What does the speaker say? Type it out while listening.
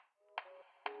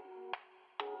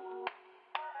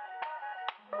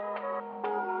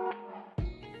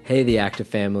Hey, the Active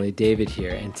family, David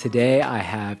here, and today I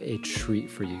have a treat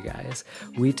for you guys.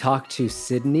 We talked to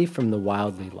Sydney from The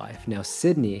Wildly Life. Now,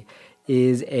 Sydney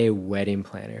is a wedding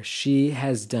planner. She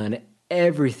has done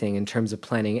everything in terms of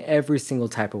planning every single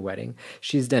type of wedding.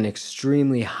 She's done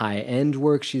extremely high-end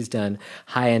work. She's done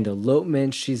high-end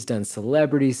elopements. She's done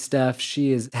celebrity stuff.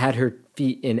 She has had her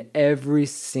feet in every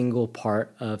single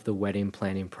part of the wedding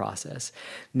planning process.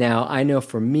 Now, I know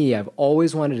for me, I've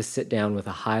always wanted to sit down with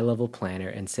a high-level planner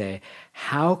and say,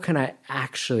 how can I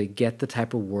actually get the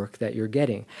type of work that you're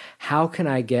getting? How can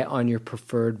I get on your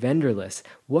preferred vendor list?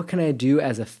 What can I do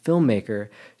as a filmmaker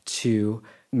to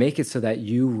make it so that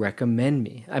you recommend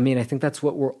me? I mean, I think that's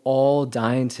what we're all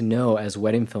dying to know as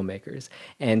wedding filmmakers.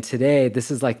 And today,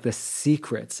 this is like the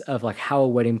secrets of like how a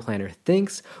wedding planner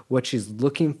thinks, what she's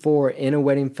looking for in a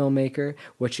wedding filmmaker,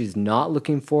 what she's not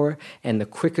looking for, and the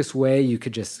quickest way you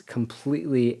could just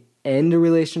completely end a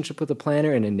relationship with a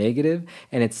planner in a negative.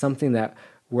 And it's something that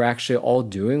we're actually all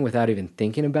doing without even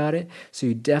thinking about it. So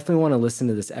you definitely want to listen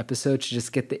to this episode to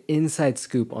just get the inside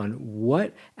scoop on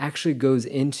what actually goes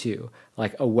into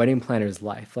like a wedding planner's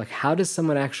life. Like, how does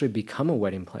someone actually become a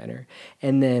wedding planner?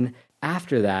 And then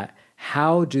after that,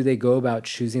 how do they go about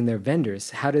choosing their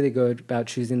vendors? How do they go about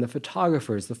choosing the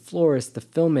photographers, the florists, the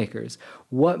filmmakers?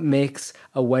 What makes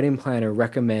a wedding planner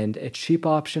recommend a cheap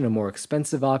option, a more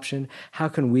expensive option? How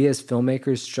can we as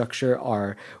filmmakers structure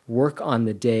our work on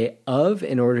the day of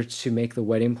in order to make the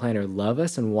wedding planner love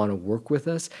us and want to work with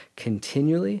us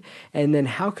continually? And then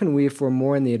how can we, if we're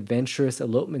more in the adventurous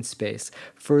elopement space,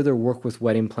 further work with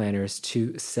wedding planners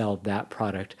to sell that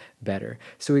product better?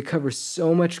 So we cover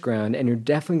so much ground, and you're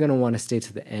definitely going to want to stay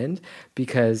to the end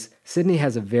because Sydney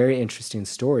has a very interesting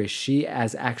story. She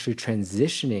is actually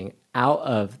transitioning out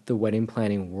of the wedding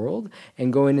planning world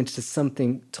and going into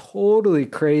something totally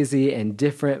crazy and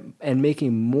different and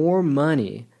making more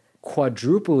money,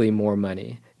 quadruply more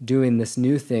money, doing this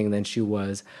new thing than she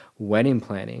was wedding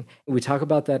planning. We talk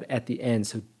about that at the end,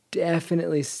 so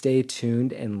definitely stay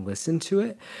tuned and listen to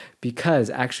it, because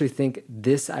I actually think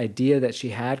this idea that she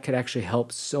had could actually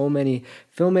help so many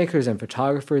filmmakers and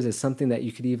photographers as something that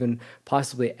you could even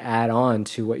possibly add on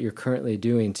to what you're currently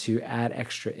doing to add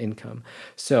extra income.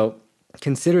 So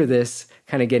consider this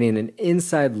kind of getting an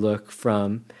inside look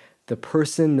from the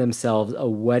person themselves, a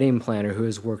wedding planner who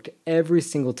has worked every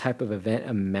single type of event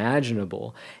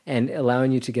imaginable, and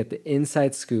allowing you to get the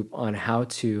inside scoop on how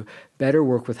to better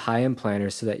work with high-end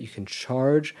planners so that you can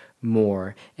charge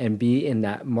more and be in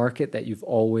that market that you've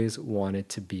always wanted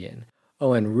to be in.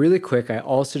 Oh, and really quick, I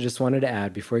also just wanted to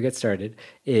add before we get started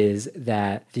is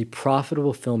that the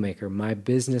Profitable Filmmaker, my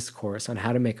business course on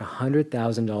how to make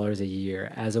 $100,000 a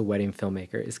year as a wedding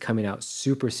filmmaker, is coming out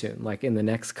super soon, like in the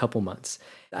next couple months.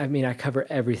 I mean, I cover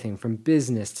everything from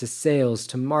business to sales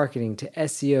to marketing to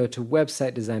SEO to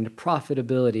website design to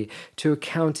profitability to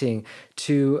accounting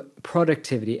to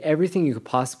productivity, everything you could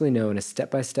possibly know in a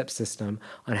step-by-step system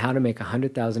on how to make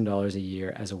 $100,000 a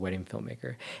year as a wedding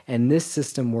filmmaker. And this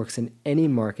system works in any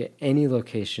market, any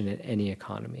location, and any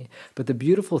economy. But the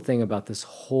beautiful thing about this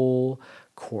whole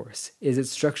course is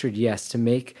it's structured, yes, to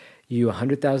make you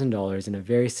 $100,000 in a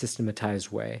very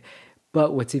systematized way.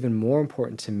 But what's even more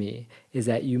important to me is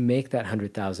that you make that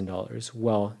 $100,000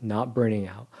 while not burning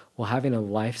out, while having a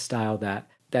lifestyle that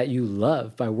you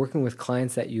love, by working with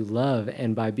clients that you love,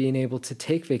 and by being able to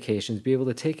take vacations, be able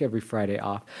to take every Friday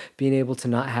off, being able to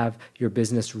not have your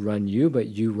business run you, but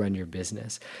you run your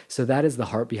business. So that is the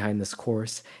heart behind this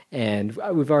course. And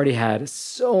we've already had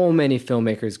so many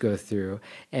filmmakers go through,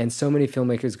 and so many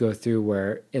filmmakers go through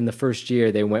where in the first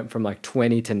year they went from like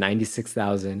 20 to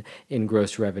 96,000 in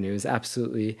gross revenue. It's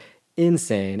absolutely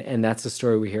insane. And that's a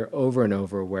story we hear over and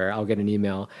over, where I'll get an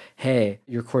email, hey,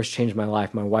 your course changed my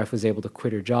life. My wife was able to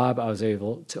quit her job. I was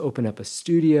able to open up a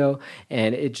studio,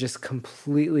 and it just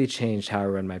completely changed how I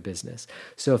run my business.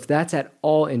 So if that's at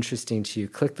all interesting to you,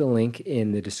 click the link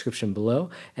in the description below,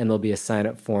 and there'll be a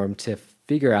sign-up form to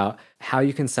figure out how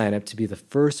you can sign up to be the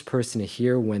first person to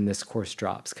hear when this course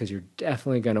drops, because you're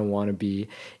definitely going to want to be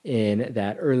in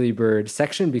that early bird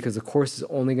section, because the course is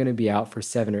only going to be out for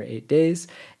 7 or 8 days,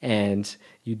 and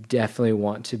you definitely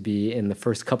want to be in the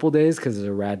first couple days because there's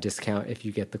a rad discount if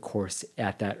you get the course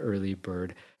at that early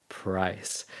bird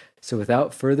price. So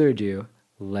without further ado,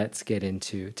 let's get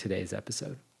into today's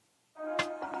episode.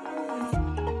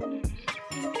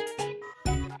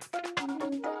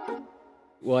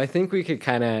 Well, I think we could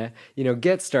kind of,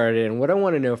 get started. And what I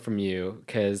want to know from you,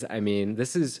 because I mean,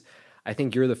 I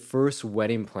think you're the first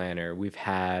wedding planner we've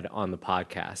had on the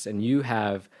podcast, and you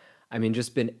have, I mean,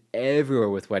 just been everywhere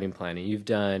with wedding planning. You've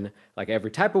done like every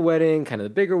type of wedding, kind of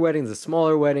the bigger weddings, the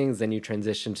smaller weddings, then you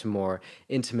transition to more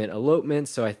intimate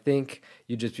elopements. So I think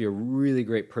you'd just be a really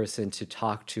great person to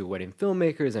talk to wedding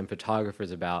filmmakers and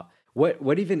photographers about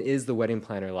what even is the wedding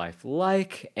planner life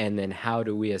like, and then how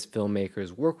do we as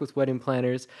filmmakers work with wedding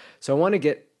planners? So I want to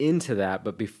get into that,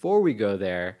 but before we go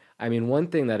there, I mean, one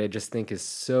thing that I just think is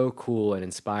so cool and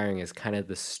inspiring is kind of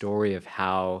the story of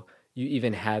how you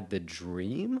even had the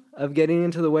dream of getting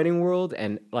into the wedding world.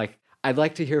 And like, I'd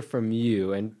like to hear from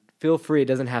you, and feel free, it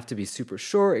doesn't have to be super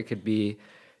short. It could be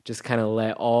just kind of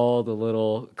let all the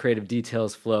little creative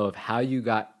details flow of how you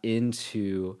got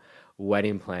into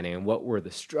wedding planning and what were the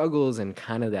struggles and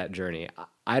kind of that journey.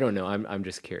 I don't know. I'm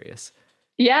just curious.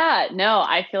 Yeah, no,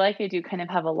 I feel like I do kind of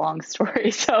have a long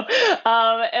story. So,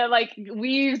 it like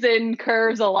weaves and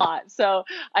curves a lot. So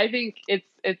I think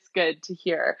it's good to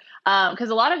hear. Because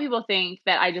a lot of people think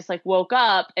that I just like woke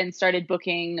up and started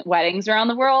booking weddings around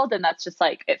the world, and that's just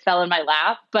like it fell in my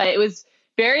lap. But it was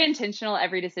very intentional,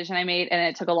 every decision I made, and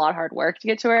it took a lot of hard work to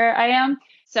get to where I am.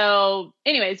 So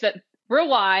anyways, but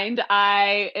rewind,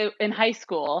 in high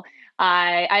school,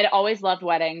 I'd always loved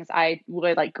weddings. I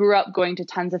would like grew up going to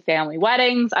tons of family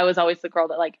weddings. I was always the girl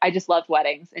that like, I just loved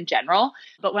weddings in general.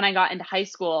 But when I got into high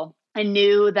school, I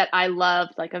knew that I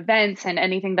loved like events and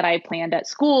anything that I planned at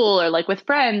school or like with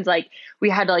friends. Like we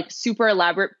had like super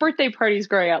elaborate birthday parties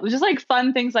growing up. It was just like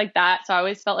fun things like that. So I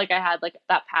always felt like I had like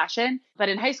that passion. But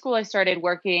in high school, I started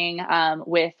working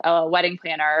with a wedding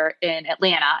planner in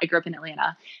Atlanta. I grew up in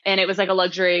Atlanta, and it was like a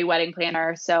luxury wedding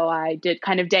planner. So I did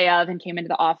kind of day of and came into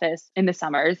the office in the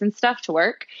summers and stuff to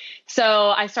work. So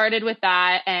I started with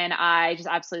that, and I just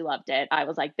absolutely loved it. I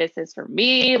was like, this is for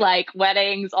me, like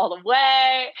weddings all the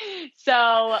way.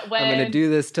 So when I'm going to do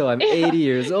this till I'm 80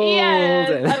 years old. Yes,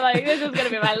 I'm like, this is going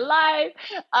to be my life.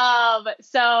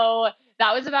 So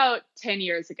that was about 10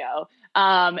 years ago.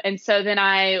 And so then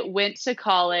I went to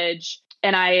college,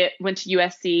 and I went to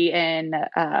USC in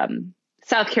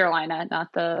South Carolina,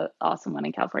 not the awesome one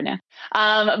in California.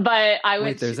 But I went.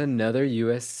 Wait, there's another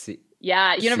USC.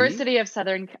 Yeah, University of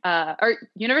Southern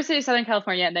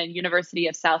California, and then University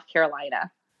of South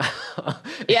Carolina.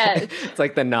 Yes. It's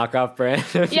like the knockoff brand.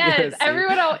 Yes.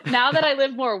 Everyone, now that I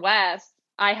live more west,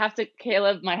 I have to,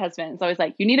 Caleb, my husband, is always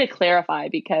like, you need to clarify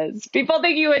because people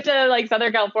think you went to like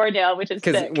Southern California, which is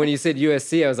because when you said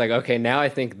USC, I was like, okay, now I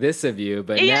think this of you,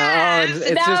 but yes!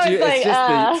 now it's just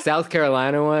the South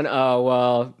Carolina one. Oh,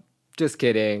 well, just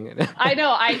kidding. I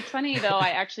know. It's funny though. I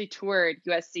actually toured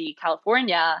USC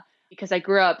California because I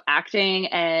grew up acting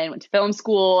and went to film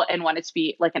school and wanted to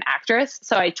be like an actress.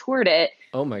 So I toured it.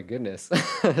 Oh my goodness.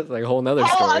 It's like a whole nother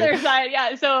story. Whole other side.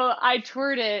 Yeah. So I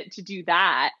toured it to do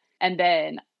that. And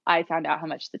then I found out how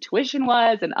much the tuition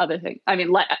was and other things. I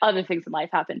mean, other things in life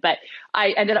happened, but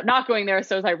I ended up not going there.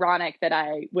 So it was ironic that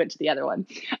I went to the other one.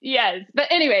 Yes.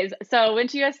 But anyways, so went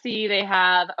to USC. They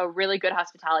have a really good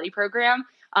hospitality program.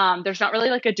 There's not really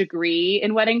like a degree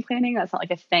in wedding planning. That's not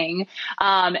like a thing.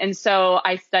 And so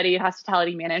I studied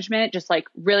hospitality management, just like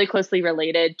really closely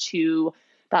related to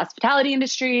the hospitality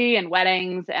industry and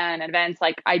weddings and events.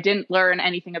 Like I didn't learn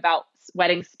anything about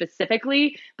weddings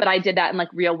specifically, but I did that in like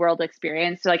real world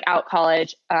experience. So like out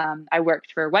college, I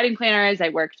worked for wedding planners. I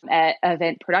worked at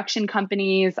event production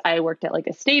companies. I worked at like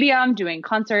a stadium doing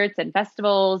concerts and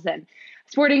festivals and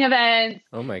sporting events.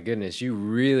 Oh my goodness. You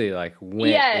really like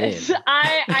went yes, in.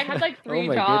 I had like 3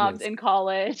 jobs in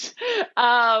college. So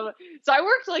I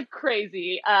worked like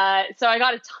crazy. So I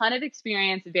got a ton of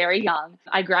experience very young.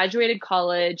 I graduated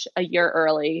college a year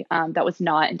early. That was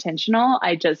not intentional.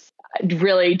 I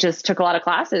really just took a lot of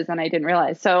classes and I didn't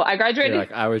realize. So I graduated. You're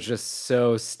like, I was just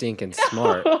so stinking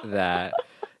smart that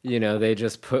they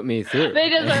just put me through. They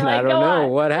just are like, I don't know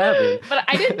what happened. But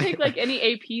I didn't take like any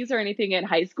APs or anything in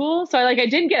high school. So I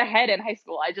didn't get ahead in high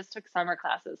school. I just took summer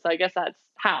classes. So I guess that's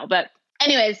how. But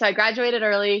anyways, so I graduated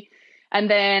early, and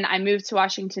then I moved to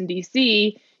Washington,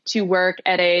 D.C. to work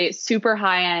at a super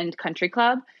high-end country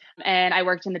club. And I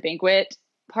worked in the banquet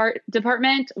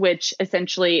department, which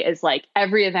essentially is like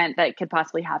every event that could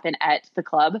possibly happen at the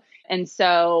club. And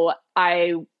so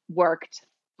I worked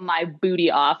my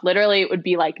booty off. Literally, it would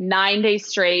be like 9 days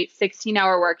straight,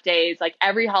 16-hour work days, like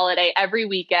every holiday, every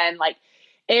weekend. Like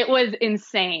it was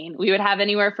insane. We would have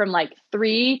anywhere from like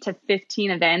 3 to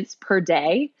 15 events per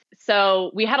day.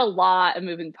 So we had a lot of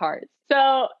moving parts.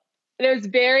 So it was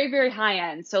very, very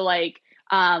high end. So like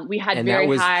we had and very that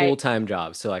was high full-time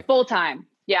job. So like full-time.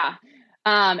 Yeah.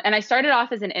 And I started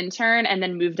off as an intern and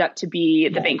then moved up to be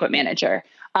the banquet manager.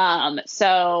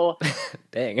 So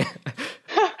dang.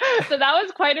 So that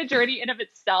was quite a journey in of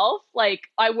itself. Like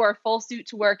I wore a full suit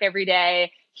to work every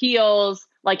day, heels,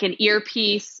 like an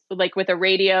earpiece, like with a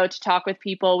radio to talk with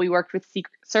people. We worked with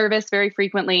Secret Service very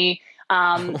frequently.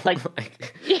 Like,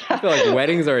 yeah. I feel like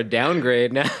weddings are a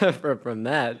downgrade now from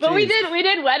that. But we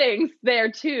did weddings there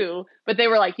too, but they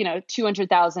were like,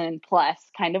 200,000 plus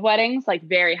kind of weddings, like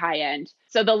very high end.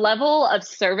 So the level of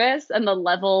service and the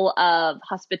level of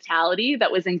hospitality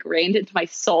that was ingrained into my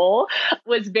soul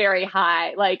was very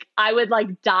high. Like I would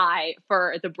like die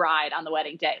for the bride on the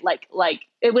wedding day. Like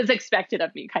it was expected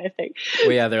of me kind of thing.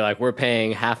 Well, yeah, they're like, we're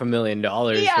paying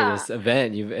 $500,000 for this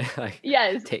event. You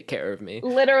yes, take care of me.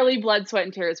 Literally blood, sweat,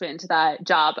 and tears went into that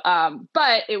job.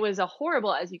 But it was a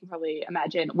horrible, as you can probably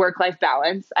imagine, work-life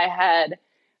balance. I had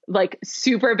like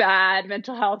super bad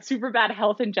mental health, super bad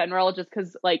health in general, just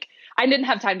because like I didn't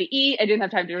have time to eat. I didn't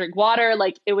have time to drink water.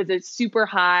 Like it was a super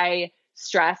high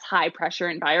stress, high pressure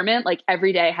environment. Like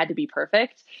every day had to be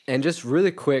perfect. And just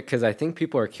really quick, because I think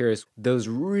people are curious, those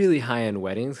really high-end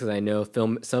weddings, because I know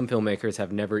some filmmakers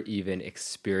have never even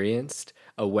experienced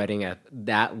a wedding at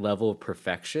that level of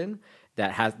perfection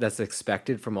that's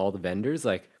expected from all the vendors.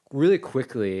 Like really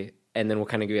quickly, and then we'll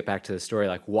kind of get back to the story.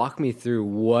 Like walk me through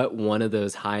what one of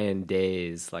those high-end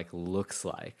days like looks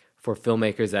like for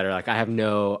filmmakers that are like,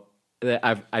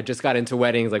 I just got into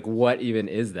weddings. Like what even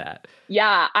is that?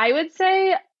 Yeah, I would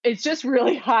say it's just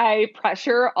really high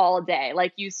pressure all day.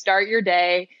 Like you start your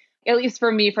day, at least for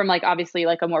me, from like obviously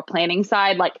like a more planning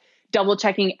side, like double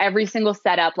checking every single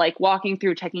setup, like walking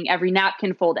through, checking every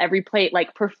napkin fold, every plate, like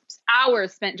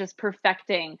hours spent just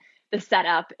perfecting the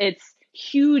setup. It's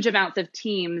huge amounts of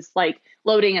teams like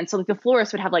loading. And so like the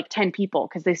florist would have like 10 people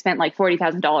because they spent like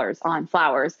 $40,000 on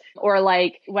flowers. Or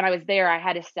like when I was there, I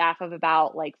had a staff of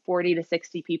about like 40 to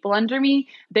 60 people under me.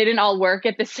 They didn't all work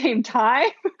at the same time.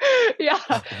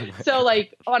 Yeah. So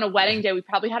like on a wedding day, we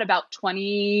probably had about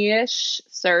 20-ish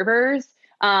servers.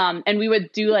 And we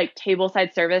would do like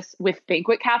tableside service with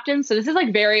banquet captains. So this is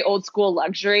like very old school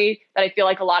luxury that I feel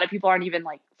like a lot of people aren't even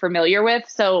like familiar with.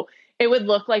 So it would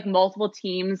look like multiple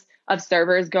teams of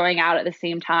servers going out at the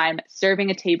same time,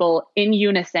 serving a table in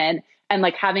unison and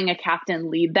like having a captain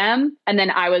lead them. And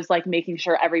then I was like making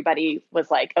sure everybody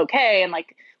was like, okay. And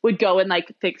like would go and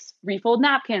like fix refold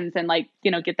napkins and like,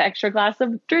 get the extra glass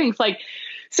of drinks. Like,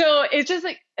 so it's just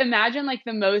like, imagine like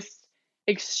the most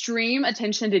extreme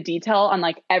attention to detail on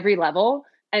like every level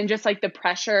and just like the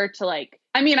pressure to like,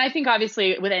 I think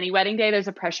obviously with any wedding day, there's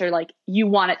a pressure, like you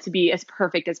want it to be as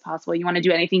perfect as possible. You want to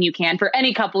do anything you can for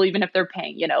any couple, even if they're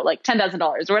paying, like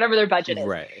 $10,000 or whatever their budget is.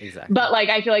 Right, exactly. But like,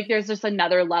 I feel like there's just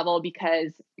another level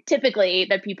because typically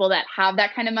the people that have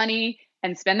that kind of money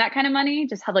and spend that kind of money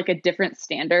just have like a different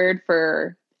standard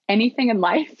for anything in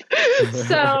life.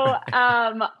 So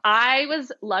I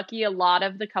was lucky. A lot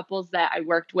of the couples that I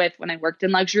worked with when I worked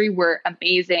in luxury were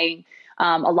amazing.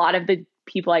 A lot of the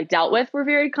people I dealt with were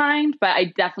very kind, but I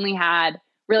definitely had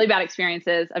really bad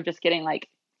experiences of just getting like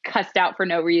cussed out for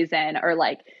no reason or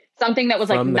like something that was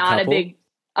like not a big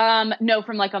no,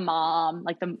 from like a mom,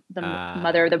 like the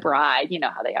mother of the bride, you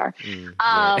know how they are.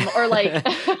 Or like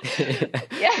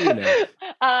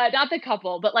not the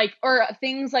couple, but like, or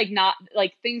things like not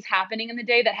like things happening in the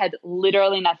day that had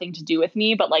literally nothing to do with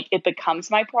me, but like it becomes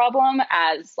my problem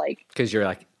as like because you're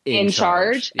like in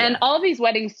charge. Yeah. And all of these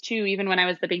weddings too, even when I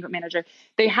was the banquet manager,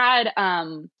 they had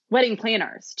wedding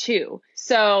planners too.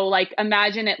 So like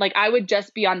imagine it, like I would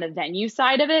just be on the venue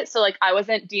side of it. So like I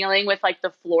wasn't dealing with like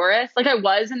the florist. Like I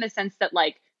was in the sense that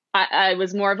like I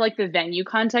was more of like the venue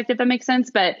contact, if that makes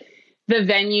sense. But the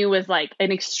venue was like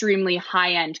an extremely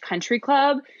high-end country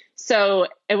club. So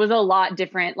it was a lot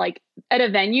different. Like at a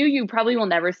venue, you probably will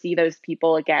never see those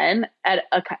people again. At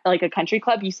a country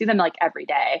club, you see them like every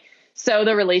day. So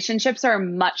the relationships are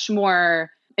much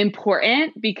more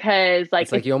important because like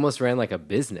it's like you almost ran like a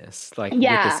business, like with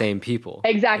the same people.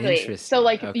 Exactly. So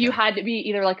like you had to be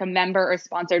either like a member or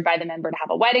sponsored by the member to have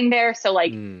a wedding there. So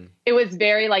like it was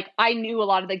very like I knew a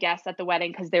lot of the guests at the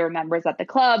wedding because they were members at the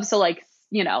club. So like,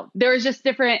 there was just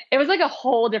different, it was like a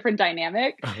whole different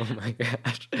dynamic. Oh my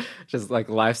gosh. Just like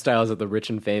lifestyles of the rich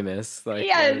and famous. Like,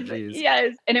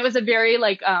 yes. And it was a very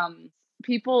like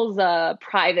people's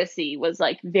privacy was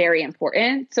like very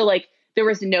important. So like there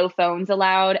was no phones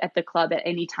allowed at the club at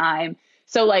any time.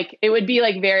 So like it would be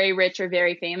like very rich or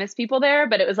very famous people there,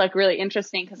 but it was like really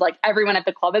interesting because like everyone at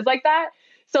the club is like that.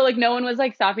 So like no one was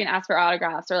like stopping to ask for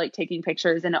autographs or like taking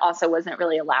pictures, and it also wasn't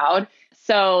really allowed.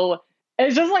 So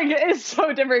It's just like, it's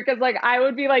so different because like I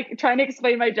would be like trying to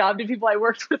explain my job to people I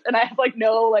worked with and I have like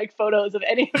no like photos of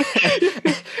any of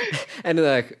it. And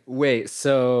they're like, wait,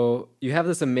 so you have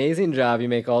this amazing job, you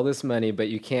make all this money, but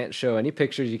you can't show any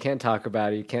pictures, you can't talk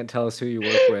about it, you can't tell us who you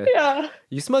work with. Yeah.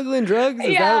 You smoggling drugs?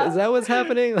 Is that what's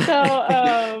happening?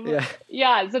 So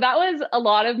Yeah. So that was a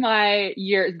lot of my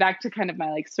years, back to kind of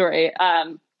my like story.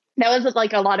 That was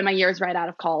like a lot of my years right out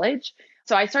of college.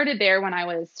 So I started there when I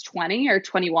was 20 or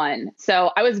 21.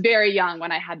 So I was very young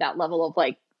when I had that level of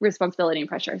like responsibility and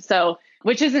pressure. So,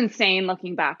 which is insane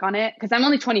looking back on it because I'm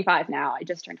only 25 now. I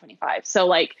just turned 25. So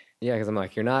like, yeah, because I'm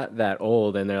like, you're not that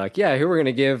old. And they're like, yeah, here we're going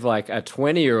to give like a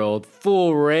 20-year-old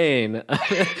full reign.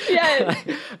 yeah,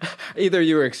 Either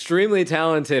you were extremely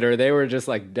talented or they were just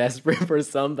like desperate for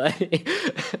somebody.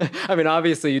 I mean,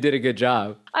 obviously you did a good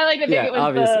job. I like to think it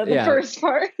was the first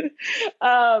part.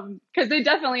 Because they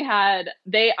definitely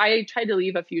I tried to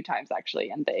leave a few times actually.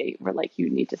 And they were like, you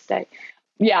need to stay.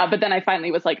 Yeah. But then I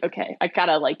finally was like, okay, I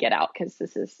gotta like get out because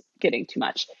this is getting too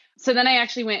much. So then I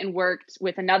actually went and worked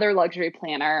with another luxury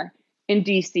planner in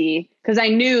DC because I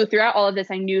knew throughout all of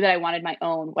this, I knew that I wanted my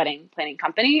own wedding planning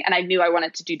company and I knew I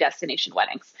wanted to do destination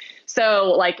weddings.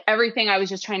 So like everything, I was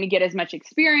just trying to get as much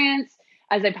experience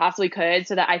as I possibly could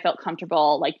so that I felt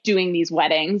comfortable like doing these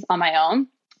weddings on my own.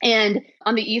 And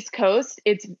on the East Coast,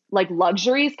 it's like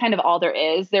luxury is kind of all there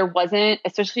is. There wasn't,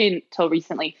 especially until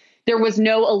recently, there was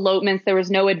no elopements. There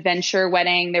was no adventure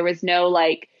wedding. There was no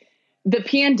like, the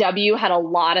PNW had a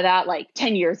lot of that like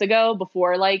 10 years ago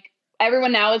before like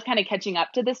everyone now is kind of catching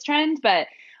up to this trend. But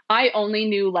I only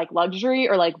knew like luxury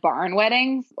or like barn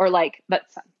weddings or like, that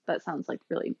sounds like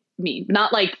really mean.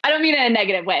 Not like, I don't mean it in a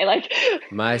negative way. Like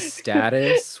my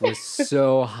status was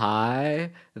so high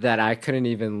that I couldn't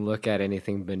even look at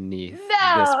anything beneath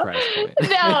this price point.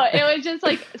 No, it was just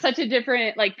like such a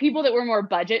different, like people that were more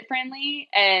budget friendly.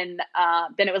 And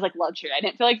then it was like luxury. I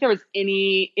didn't feel like there was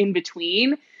any in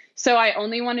between. So I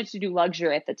only wanted to do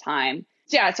luxury at the time.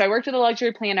 So yeah, so I worked with a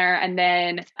luxury planner. And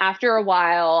then after a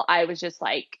while, I was just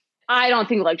like, I don't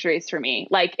think luxury is for me.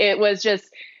 Like it was just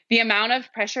the amount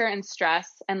of pressure and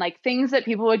stress and like things that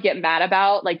people would get mad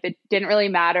about, like that didn't really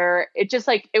matter. It just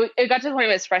like, it got to the point where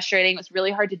it was frustrating. It was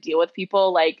really hard to deal with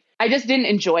people. Like I just didn't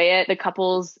enjoy it. The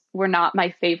couples were not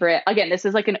my favorite. Again, this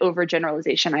is like an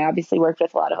overgeneralization. I obviously worked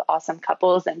with a lot of awesome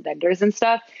couples and vendors and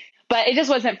stuff, but it just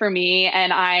wasn't for me.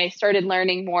 And I started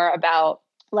learning more about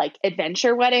like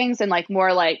adventure weddings and like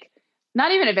more like,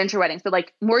 not even adventure weddings, but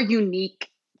like more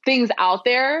unique things out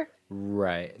there.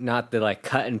 Right. Not the like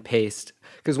cut and paste.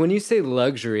 Because when you say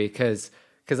luxury, because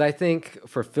I think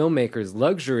for filmmakers,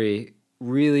 luxury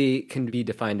really can be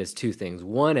defined as two things.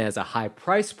 One, as a high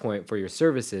price point for your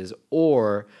services,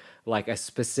 or like a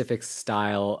specific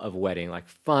style of wedding, like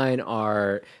fine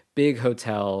art, big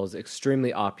hotels,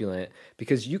 extremely opulent,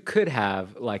 because you could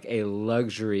have like a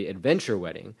luxury adventure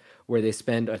wedding where they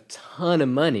spend a ton of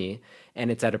money and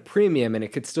it's at a premium and it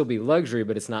could still be luxury,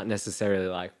 but it's not necessarily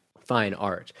like fine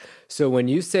art. So when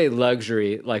you say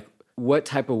luxury, like what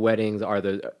type of weddings are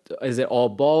there? Is it all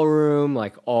ballroom,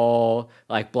 like all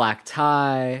like black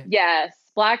tie? Yes.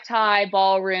 Black tie,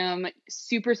 ballroom,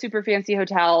 super, super fancy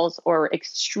hotels or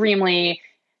extremely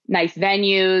nice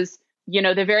venues. You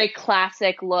know, the very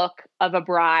classic look of a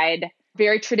bride,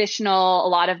 very traditional. A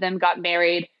lot of them got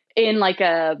married in like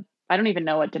I don't even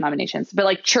know what denominations, but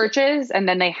like churches. And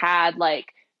then they had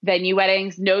like venue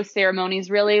weddings, no ceremonies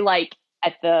really, like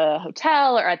at the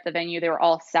hotel or at the venue. They were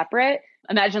all separate.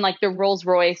 Imagine like the Rolls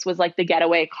Royce was like the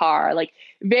getaway car, like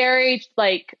very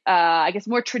like, I guess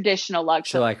more traditional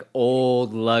luxury. So like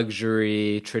old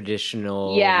luxury,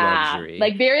 traditional luxury.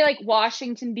 Like very like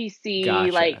Washington, D.C.,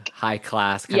 Gotcha. Like high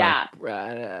class, kind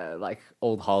of like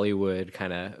old Hollywood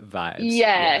kind of vibes.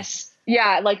 Yes.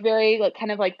 Yeah. Like very like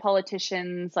kind of like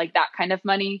politicians, like that kind of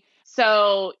money.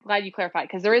 So glad you clarified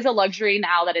because there is a luxury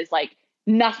now that is like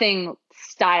nothing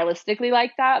stylistically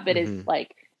like that, but is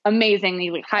like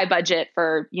amazingly like high budget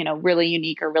for, you know, really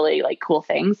unique or really like cool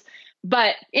things.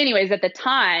 But anyways, at the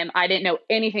time, I didn't know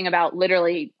anything about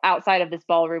literally outside of this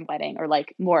ballroom wedding or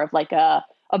like more of like a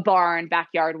barn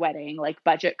backyard wedding, like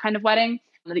budget kind of wedding.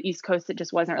 On the East Coast, it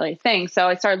just wasn't really a thing. So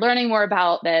I started learning more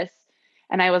about this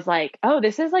and I was like, oh,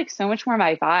 this is like so much more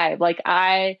my vibe. Like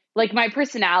I like my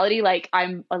personality, like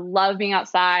I love being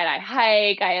outside. I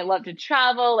hike. I love to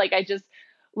travel. Like I just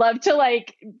love to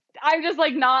like, I'm just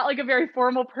like not like a very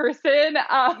formal person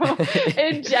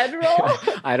in general.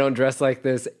 I don't dress like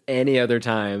this any other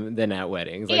time than at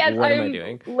weddings. Like, yes, what am I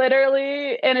doing?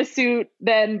 Literally in a suit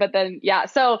then, but then, yeah.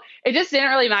 So it just didn't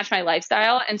really match my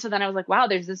lifestyle. And so then I was like, wow,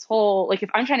 there's this whole, like, if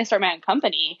I'm trying to start my own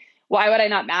company, why would I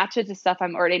not match it to stuff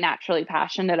I'm already naturally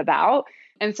passionate about?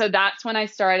 And so that's when I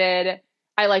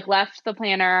like left the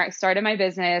planner. I started my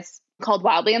business called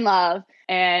Wildly in Love.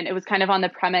 And it was kind of on the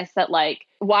premise that like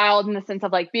wild in the sense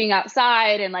of like being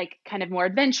outside and like kind of more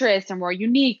adventurous and more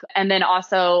unique. And then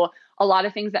also a lot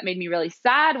of things that made me really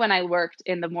sad when I worked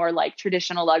in the more like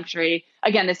traditional luxury.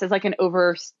 Again, this is like an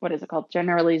what is it called?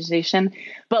 Generalization.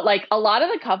 But like a lot of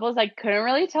the couples, I couldn't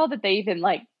really tell that they even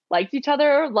like liked each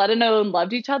other, let alone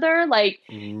loved each other. Like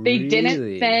they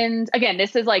didn't spend, again,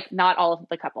 this is like not all of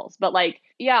the couples, but like,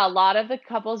 yeah, a lot of the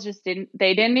couples they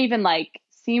didn't even like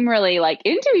seem really like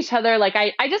into each other. Like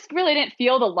I just really didn't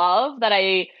feel the love that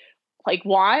I like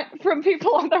want from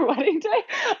people on their wedding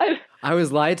day. I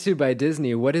was lied to by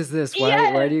Disney. What is this?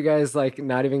 Why do you guys like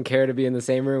not even care to be in the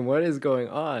same room? What is going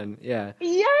on? Yeah.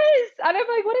 Yes. And I'm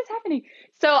like, what is happening?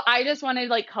 So I just wanted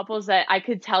like couples that I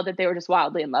could tell that they were just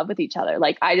wildly in love with each other.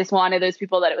 Like I just wanted those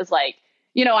people that it was like,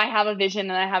 you know, I have a vision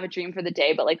and I have a dream for the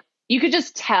day, but like you could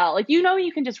just tell, like, you know,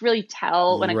 you can just really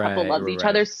tell when a couple loves each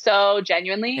other so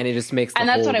genuinely. And it just makes the and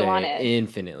that's whole what I day wanted.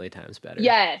 Infinitely times better.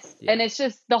 Yes. Yeah. And it's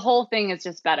just, the whole thing is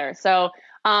just better. So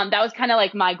that was kind of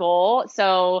like my goal.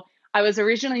 I was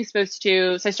originally so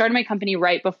I started my company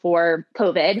right before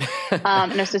COVID, and I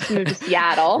was supposed to move to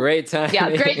Seattle. Great timing.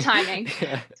 Yeah, great timing.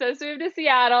 Yeah. So I was moved to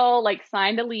Seattle, like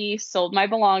signed a lease, sold my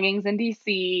belongings in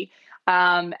DC.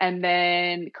 And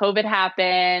then COVID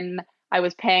happened. I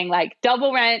was paying like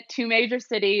double rent, 2 major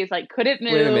cities, like couldn't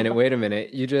move. Wait a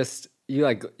minute. You just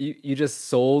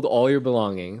sold all your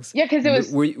belongings. Yeah, because it was.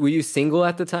 Were you single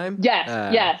at the time?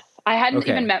 Yes, yes. I hadn't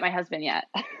even met my husband yet.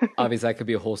 Obviously, that could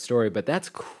be a whole story, but that's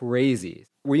crazy.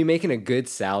 Were you making a good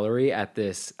salary at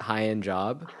this high-end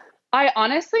job? I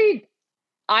honestly,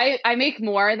 I make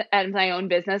more at my own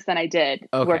business than I did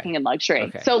working in luxury.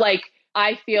 Okay. So like,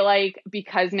 I feel like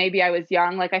because maybe I was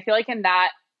young, like I feel like in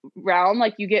that realm,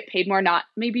 like you get paid more, not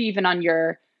maybe even on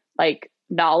your like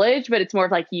knowledge, but it's more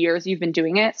of like years you've been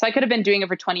doing it. So I could have been doing it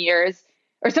for 20 years.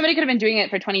 Or somebody could have been doing it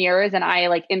for 20 years and I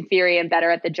like in theory am better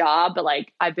at the job, but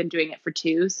like I've been doing it for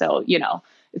 2. So, you know,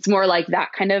 it's more like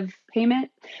that kind of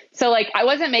payment. So like I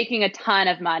wasn't making a ton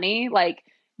of money, like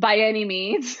by any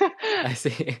means. I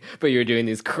see. But you're doing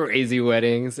these crazy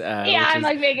weddings. I'm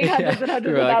like making hundreds and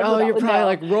hundreds of thousands. Like, you're probably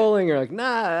like rolling. You're like,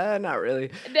 nah, not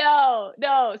really. No.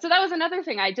 So that was another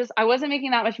thing. I wasn't making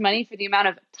that much money for the amount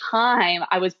of time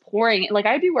I was pouring. Like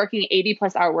I'd be working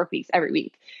 80+ hour work weeks every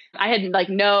week. I had like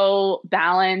no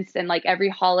balance and like every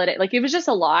holiday, like it was just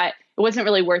a lot. It wasn't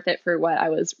really worth it for what I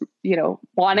was, you know,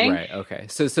 wanting. Right. Okay.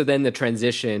 So then the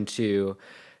transition to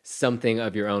something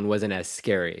of your own wasn't as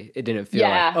scary. It didn't feel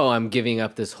like, oh, I'm giving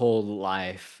up this whole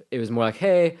life. It was more like,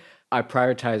 hey, I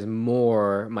prioritize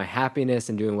more my happiness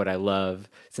and doing what I love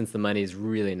since the money is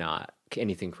really not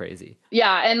anything crazy.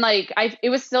 Yeah. And like, it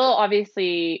was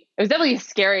definitely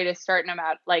scary to start no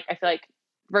matter, like, I feel like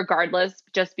regardless,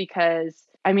 just because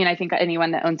I mean, I think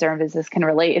anyone that owns their own business can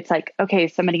relate. It's like, okay,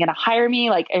 is somebody going to hire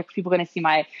me? Like, are people going to see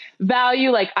my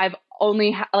value? Like, I've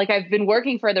been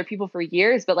working for other people for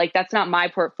years, but like, that's not my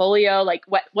portfolio. Like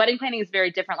wedding planning is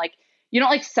very different. Like you don't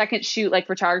like second shoot like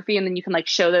photography and then you can like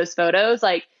show those photos.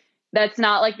 Like that's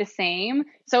not like the same.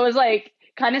 So it was like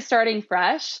kind of starting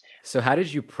fresh. So how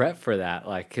did you prep for that?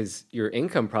 Like, cause your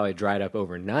income probably dried up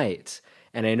overnight.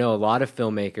 And I know a lot of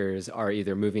filmmakers are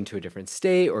either moving to a different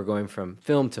state or going from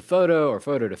film to photo or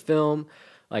photo to film.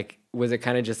 Like, was it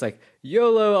kind of just like,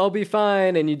 YOLO, I'll be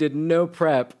fine, and you did no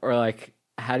prep? Or like,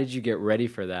 how did you get ready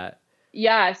for that?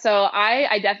 Yeah, so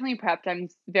I definitely prepped. I'm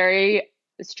very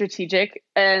strategic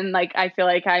and like, I feel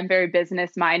like I'm very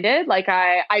business minded. Like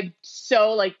I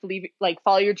so like believe, like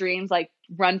follow your dreams, like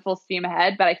run full steam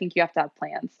ahead, but I think you have to have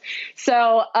plans.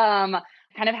 So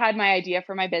kind of had my idea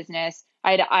for my business.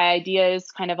 I had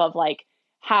ideas kind of like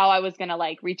how I was going to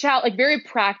like reach out, like very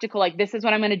practical, like this is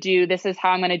what I'm going to do. This is how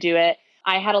I'm going to do it.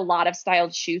 I had a lot of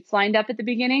styled shoots lined up at the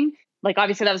beginning. Like,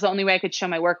 obviously that was the only way I could show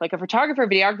my work. Like a photographer,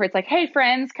 videographer, it's like, hey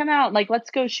friends, come out. Like, let's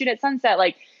go shoot at sunset.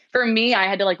 Like for me, I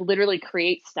had to like literally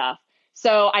create stuff.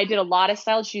 So I did a lot of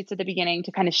styled shoots at the beginning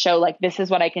to kind of show like, this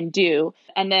is what I can do.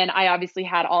 And then I obviously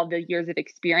had all the years of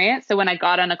experience. So when I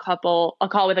got on a call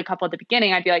with a couple at the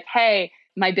beginning, I'd be like, hey,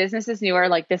 my business is newer.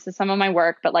 Like this is some of my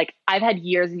work, but like I've had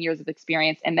years and years of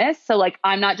experience in this. So like,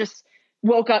 I'm not just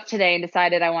woke up today and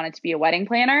decided I wanted to be a wedding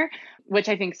planner, which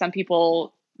I think some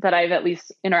people that I've at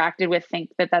least interacted with think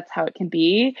that that's how it can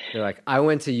be. They're like, I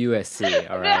went to USC.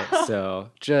 All right. No. So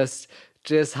just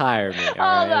hire me. All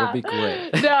right. No. It'll be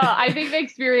great. No, I think the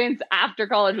experience after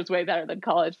college was way better than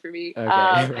college for me. Okay,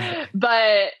 right.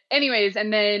 But anyways,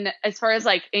 and then as far as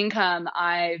like income,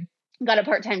 I got a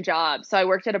part-time job. So I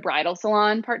worked at a bridal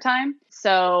salon part-time.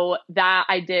 So that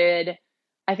I did,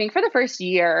 I think for the first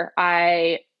year,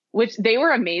 I which they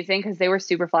were amazing because they were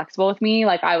super flexible with me.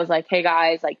 Like I was like, hey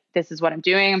guys, like this is what I'm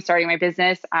doing. I'm starting my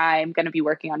business. I'm going to be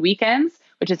working on weekends,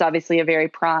 which is obviously a very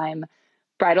prime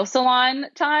bridal salon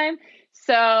time.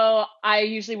 So I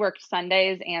usually work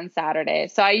Sundays and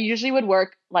Saturdays. So I usually would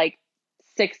work like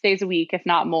 6 days a week, if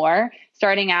not more,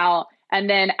 starting out. And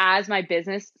then as my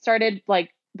business started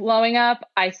like blowing up,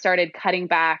 I started cutting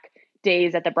back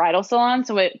days at the bridal salon.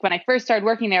 So when I first started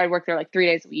working there, I'd work there like 3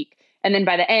 days a week. And then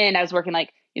by the end, I was working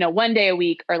like, 1 day a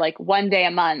week or like 1 day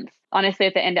a month. Honestly,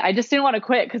 at the end, I just didn't want to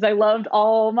quit because I loved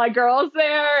all my girls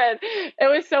there and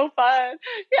it was so fun.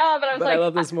 Yeah, but I was I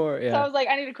love this more. Yeah. So I was like,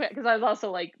 I need to quit because I was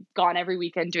also like gone every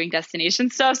weekend doing destination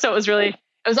stuff. So it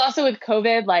was also with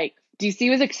COVID, like DC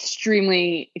was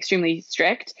extremely, extremely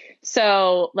strict.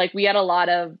 So like we had a lot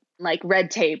of like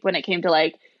red tape when it came to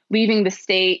like leaving the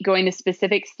state, going to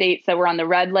specific states that were on the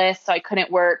red list. So I couldn't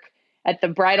work at the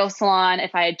bridal salon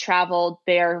if I had traveled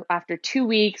there after 2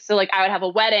 weeks. So like I would have a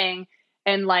wedding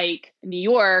in like New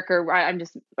York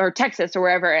or Texas or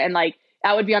wherever. And like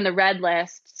that would be on the red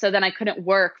list. So then I couldn't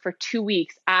work for 2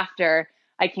 weeks after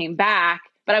I came back,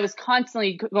 but I was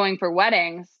constantly going for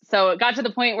weddings. So it got to the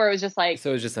point where it was just like,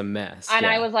 so it was just a mess. And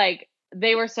I was like,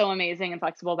 they were so amazing and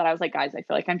flexible that I was like, guys, I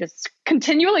feel like I'm just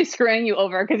continually screwing you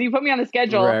over because you put me on the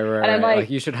schedule. Right, and I'm like,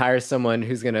 you should hire someone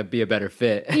who's going to be a better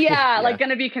fit. Yeah, like going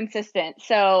to be consistent.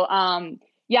 So,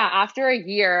 yeah, after a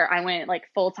year, I went like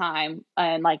full time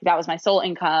and like that was my sole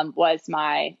income was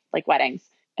my like weddings.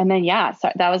 And then, yeah,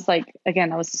 so that was like, again,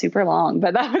 that was super long,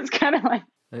 but that was kind of like.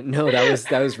 No,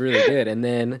 that was really good. And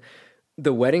then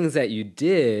the weddings that you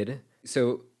did,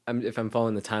 so if I'm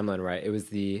following the timeline right, it was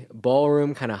the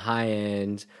ballroom kind of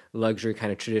high-end luxury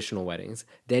kind of traditional weddings.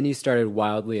 Then you started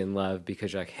Wildly in Love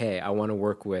because you're like, hey, I want to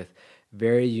work with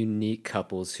very unique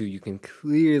couples who you can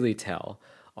clearly tell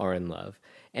are in love.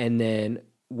 And then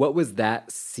what was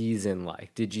that season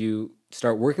like? Did you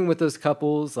start working with those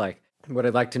couples? Like what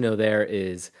I'd like to know there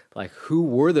is like, who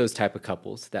were those type of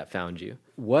couples that found you?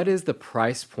 What is the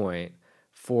price point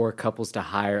for couples to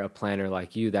hire a planner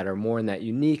like you that are more in that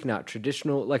unique, not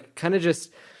traditional, like kind of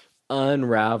just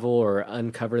unravel or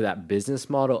uncover that business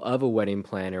model of a wedding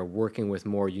planner working with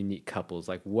more unique couples?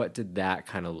 Like what did that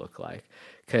kind of look like?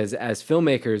 Because as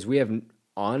filmmakers, we have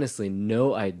honestly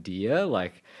no idea,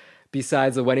 like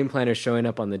besides the wedding planner showing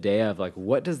up on the day of, like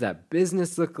what does that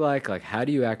business look like? Like how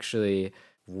do you actually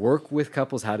work with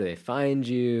couples? How do they find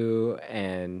you?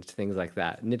 And things like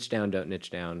that. Niche down, don't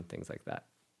niche down, things like that.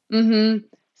 Mm-hmm.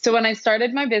 So when I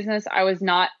started my business, I was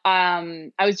not,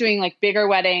 I was doing like bigger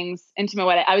weddings, intimate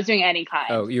wedding. I was doing any kind.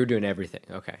 Oh, you were doing everything.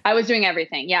 Okay. I was doing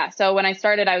everything. Yeah. So when I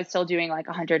started, I was still doing like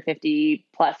 150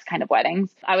 plus kind of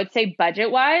weddings. I would say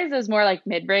budget wise, it was more like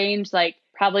mid-range, like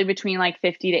probably between like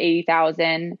 50 to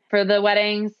 80,000 for the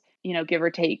weddings, give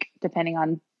or take, depending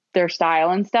on their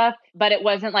style and stuff. But it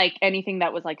wasn't like anything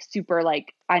that was like super,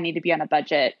 like I need to be on a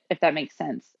budget, if that makes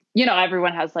sense.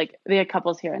 Everyone has like the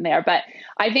couples here and there, but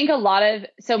I think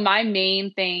so my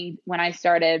main thing when I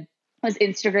started was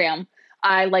Instagram.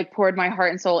 I like poured my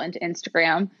heart and soul into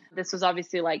Instagram. This was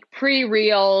obviously like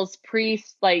pre-reels,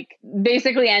 like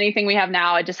basically anything we have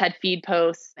now. I just had feed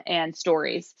posts and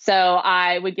stories. So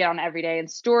I would get on every day in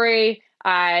story.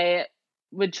 I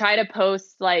would try to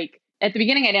post like, at the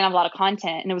beginning, I didn't have a lot of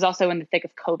content and it was also in the thick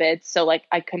of COVID. So like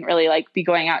I couldn't really like be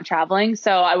going out and traveling.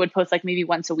 So I would post like maybe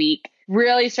once a week,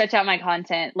 really stretch out my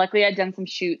content. Luckily, I'd done some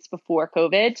shoots before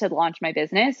COVID to launch my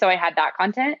business. So I had that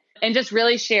content and just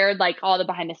really shared like all the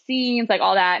behind the scenes, like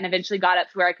all that, and eventually got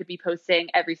up to where I could be posting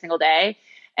every single day.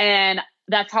 And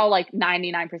that's how like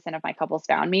 99% of my couples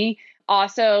found me.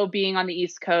 Also being on the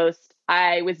East Coast,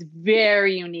 I was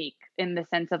very unique in the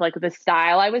sense of like the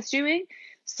style I was doing.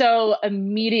 So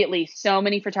immediately, so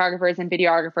many photographers and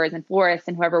videographers and florists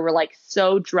and whoever were like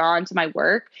so drawn to my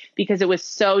work because it was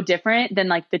so different than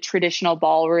like the traditional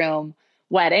ballroom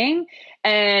wedding.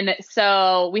 And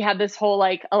so we had this whole,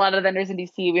 like a lot of the vendors in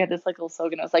DC, we had this like little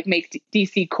slogan. It was like, make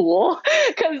DC cool.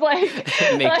 Cause like,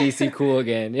 make DC cool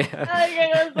again. Yeah.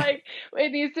 It was like,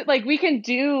 it needs to, like, we can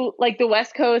do like the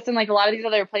West Coast and like a lot of these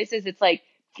other places. It's like,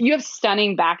 you have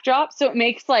stunning backdrops. So it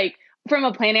makes like, from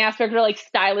a planning aspect or like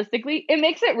stylistically, it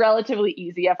makes it relatively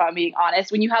easy, if I'm being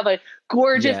honest, when you have a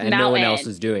gorgeous and mountain. No one else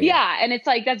is doing it. And it's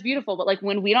like, that's beautiful. But like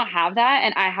when we don't have that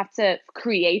and I have to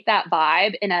create that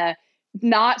vibe in a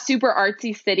not super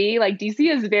artsy city, like DC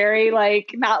is very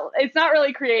like, it's not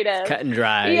really creative. It's cut and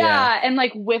dry. Yeah. And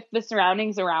like with the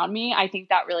surroundings around me, I think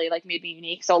that really like made me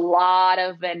unique. So a lot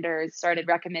of vendors started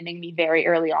recommending me very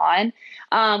early on,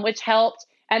 which helped.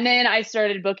 And then I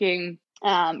started booking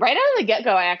right out of the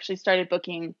get-go. I actually started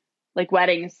booking like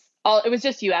weddings. It was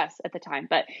just US at the time,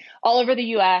 but all over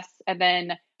the US. And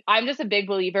then I'm just a big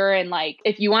believer in like,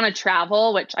 if you want to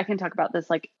travel, which I can talk about this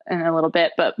like in a little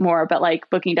bit, but like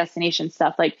booking destination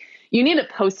stuff, like you need to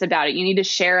post about it. You need to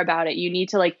share about it. You need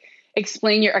to like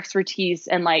explain your expertise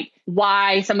and like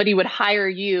why somebody would hire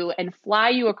you and fly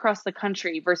you across the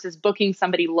country versus booking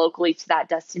somebody locally to that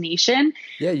destination.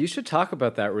 Yeah, you should talk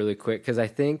about that really quick, because I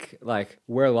think like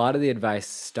where a lot of the advice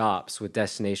stops with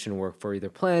destination work for either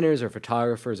planners or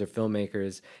photographers or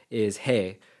filmmakers is,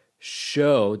 hey,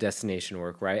 show destination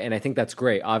work, right? And I think that's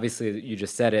great. Obviously, you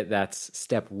just said it, that's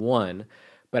step one.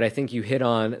 But I think you hit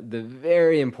on the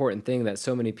very important thing that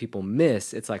so many people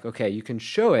miss. It's like, okay, you can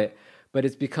show it, but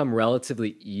it's become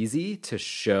relatively easy to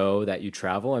show that you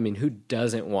travel. I mean, who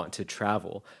doesn't want to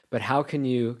travel? But how can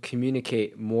you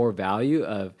communicate more value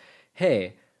of,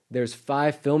 hey, there's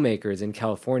 5 filmmakers in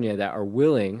California that are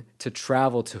willing to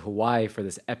travel to Hawaii for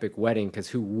this epic wedding, because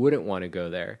who wouldn't want to go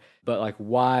there? But like,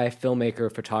 why filmmaker,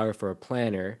 photographer, or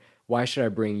planner? Why should I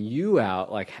bring you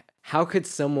out? Like, how could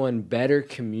someone better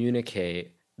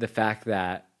communicate the fact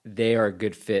that they are a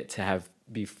good fit to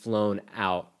be flown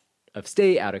out of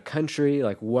state, out of country?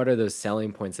 Like, what are those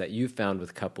selling points that you found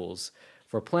with couples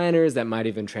for planners that might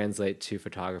even translate to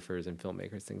photographers and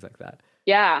filmmakers, things like that?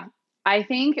 Yeah. I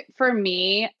think for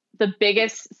me, the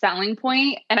biggest selling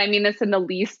point, and I mean this in the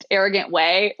least arrogant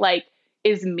way, like,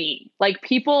 is me. Like,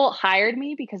 people hired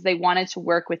me because they wanted to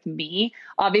work with me.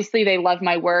 Obviously, they loved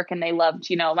my work and they loved,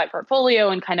 my portfolio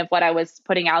and kind of what I was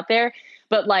putting out there.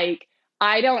 But like,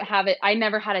 I don't have it. I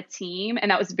never had a team, and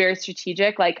that was very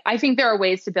strategic. Like, I think there are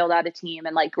ways to build out a team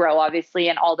and like grow, obviously,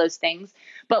 and all those things.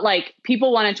 But like,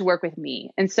 people wanted to work with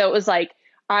me. And so it was like,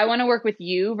 I want to work with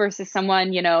you versus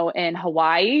someone, in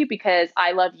Hawaii, because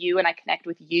I love you and I connect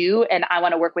with you and I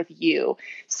want to work with you.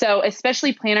 So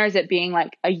especially planners, it being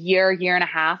like a year and a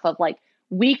half of like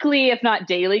weekly, if not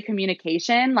daily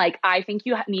communication. Like, I think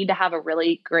you need to have a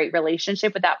really great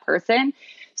relationship with that person.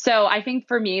 So I think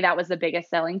for me, that was the biggest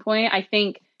selling point. I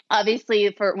think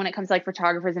obviously for when it comes to like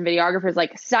photographers and videographers,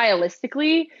 like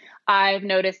stylistically, I've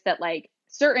noticed that like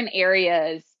certain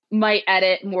areas might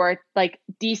edit more. Like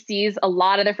DC's, a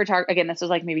lot of their photography, again, this was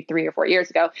like maybe 3 or 4 years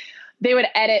ago, they would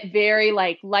edit very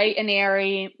like light and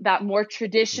airy, that more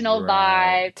traditional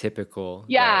vibe. Typical.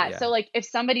 Yeah. Right, yeah. So like if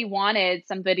somebody wanted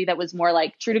somebody that was more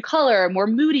like true to color, more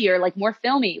moody, or like more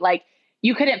filmy, like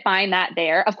you couldn't find that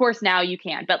there. Of course, now you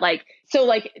can, but like, so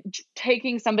like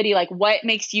taking somebody like what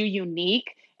makes you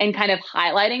unique and kind of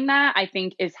highlighting that, I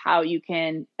think is how you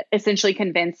can essentially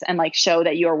convince and like show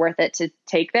that you are worth it to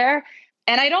take there.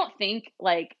 And I don't think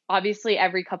like, obviously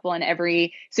every couple in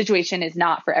every situation is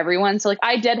not for everyone. So like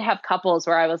I did have couples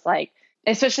where I was like,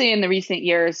 especially in the recent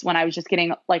years when I was just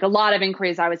getting like a lot of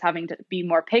inquiries, I was having to be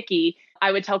more picky.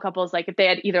 I would tell couples like if they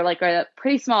had either like a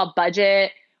pretty small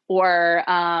budget or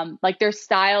like they're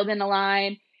styled in a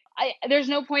line, there's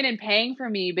no point in paying for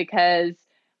me, because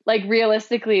like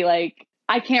realistically, like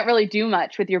I can't really do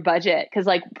much with your budget, because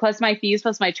like plus my fees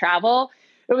plus my travel,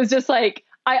 it was just like,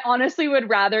 I honestly would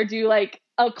rather do like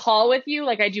a call with you,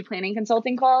 like I do planning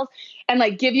consulting calls, and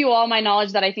like give you all my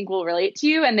knowledge that I think will relate to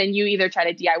you. And then you either try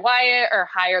to DIY it or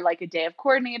hire like a day of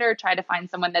coordinator, try to find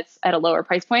someone that's at a lower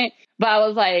price point. But I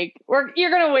was like,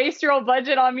 you're going to waste your whole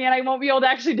budget on me and I won't be able to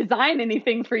actually design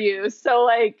anything for you. So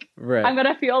like, right. I'm going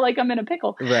to feel like I'm in a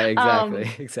pickle. Right. Exactly.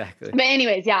 Exactly. But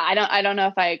anyways, yeah, I don't know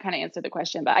if I kind of answered the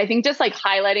question, but I think just like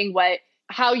highlighting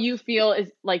how you feel is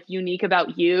like unique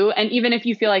about you. And even if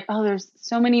you feel like, oh, there's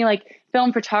so many like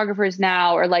film photographers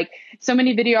now, or like so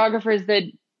many videographers that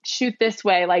shoot this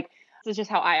way, like this is just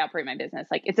how I operate my business.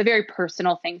 Like it's a very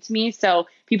personal thing to me. So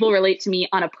people relate to me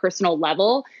on a personal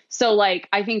level. So like,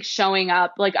 I think showing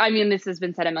up, like, I mean, this has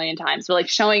been said a million times, but like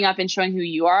showing up and showing who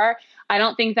you are, I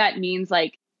don't think that means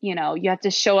like, you have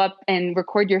to show up and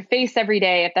record your face every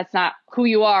day if that's not who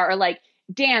you are, or like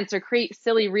dance or create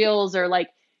silly reels or like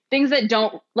things that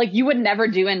don't like you would never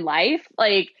do in life.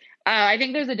 Like, I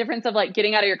think there's a difference of like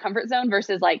getting out of your comfort zone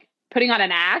versus like putting on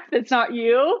an act that's not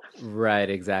you. Right.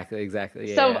 Exactly.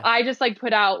 Yeah, so yeah. I just like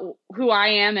put out who I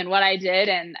am and what I did,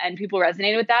 and people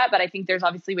resonated with that. But I think there's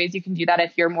obviously ways you can do that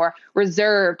if you're more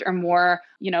reserved or more,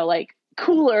 like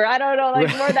cooler. I don't know,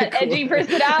 like more that edgy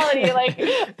personality. Like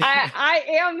I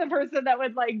am the person that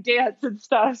would like dance and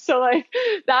stuff. So like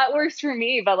that works for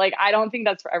me, but like I don't think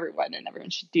that's for everyone, and everyone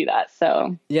should do that.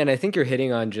 So yeah, and I think you're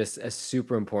hitting on just a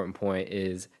super important point.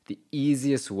 Is the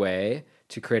easiest way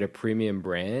to create a premium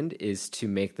brand is to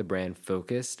make the brand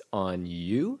focused on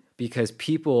you, because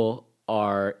people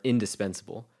are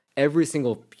indispensable. Every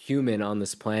single human on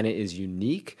this planet is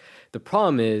unique. The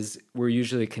problem is we're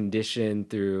usually conditioned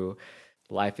through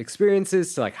life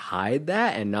experiences to like hide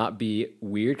that and not be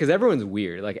weird, because everyone's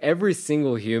weird. Like every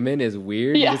single human is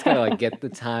weird. You just gotta like get the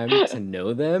time to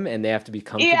know them, and they have to be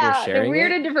comfortable sharing. They're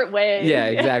weird in different ways. Yeah,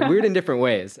 exactly. Weird in different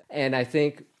ways. And I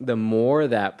think the more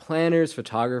that planners,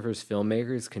 photographers,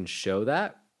 filmmakers can show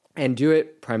that and do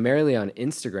it primarily on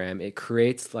Instagram, it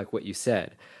creates like what you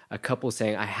said, a couple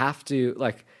saying, I have to,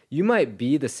 like, you might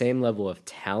be the same level of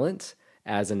talent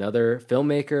as another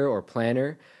filmmaker or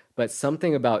planner, but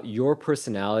something about your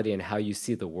personality and how you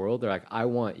see the world, they're like, I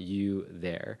want you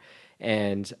there.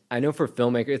 And I know for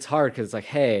filmmaker, it's hard because it's like,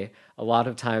 hey, a lot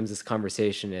of times this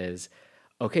conversation is,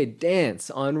 okay, dance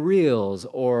on reels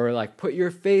or like put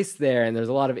your face there. And there's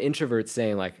a lot of introverts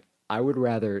saying like, I would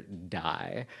rather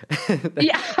die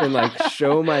than like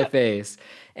show my face.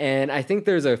 And I think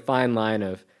there's a fine line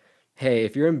of, hey,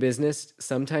 if you're in business,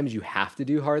 sometimes you have to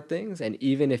do hard things. And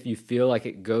even if you feel like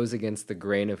it goes against the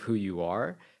grain of who you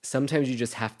are, sometimes you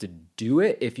just have to do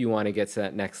it if you want to get to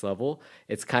that next level.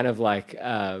 It's kind of like,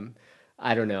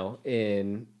 I don't know,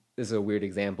 this is a weird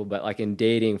example, but like in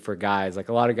dating for guys, like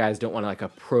a lot of guys don't want to like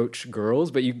approach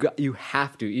girls, but you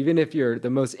have to, even if you're the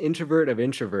most introvert of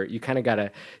introvert, you kind of got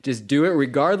to just do it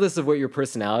regardless of what your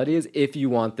personality is if you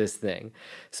want this thing.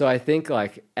 So I think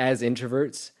like as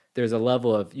introverts, there's a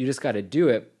level of you just got to do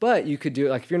it, but you could do it.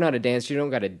 Like if you're not a dancer, you don't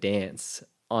got to dance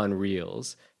on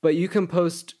reels, but you can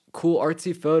post cool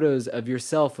artsy photos of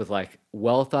yourself with like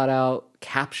well thought out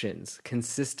captions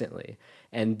consistently.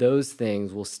 And those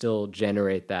things will still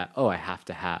generate that, oh, I have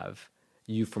to have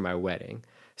you for my wedding.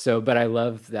 So, but I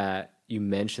love that you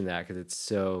mentioned that because it's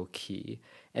so key.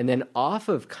 And then off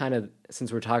of kind of,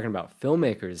 since we're talking about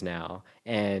filmmakers now,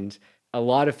 and a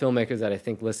lot of filmmakers that I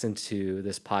think listen to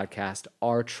this podcast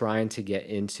are trying to get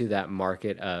into that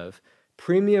market of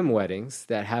premium weddings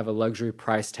that have a luxury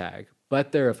price tag,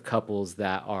 but they're of couples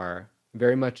that are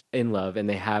very much in love and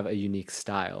they have a unique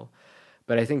style.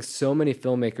 But I think so many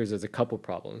filmmakers, there's a couple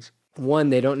problems. One,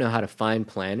 they don't know how to find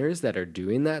planners that are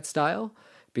doing that style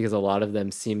because a lot of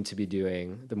them seem to be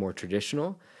doing the more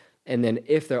traditional. And then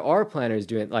if there are planners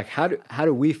doing, like, how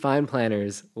do we find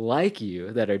planners like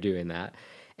you that are doing that?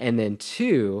 And then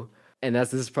two, and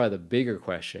this is probably the bigger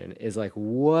question, is like,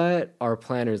 what are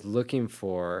planners looking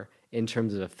for in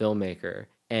terms of a filmmaker?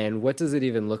 And what does it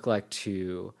even look like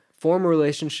to form a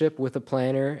relationship with a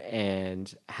planner,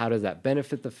 and how does that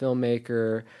benefit the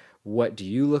filmmaker? What do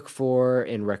you look for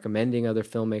in recommending other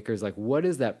filmmakers? Like, what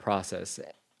is that process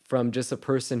from just a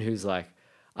person who's like,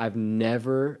 I've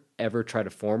never, ever tried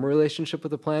to form a relationship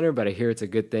with a planner, but I hear it's a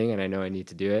good thing and I know I need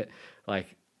to do it.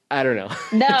 Like, I don't know.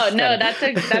 No, that's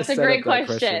a great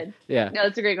question. Yeah. No,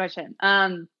 that's a great question.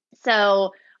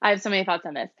 So I have so many thoughts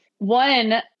on this.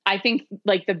 One, I think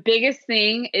like the biggest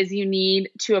thing is you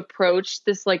need to approach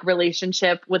this like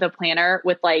relationship with a planner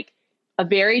with like a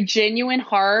very genuine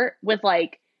heart, with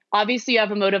like, obviously you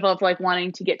have a motive of like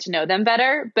wanting to get to know them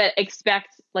better, but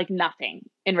expect like nothing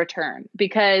in return,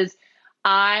 because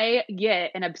I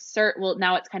get an absurd, well,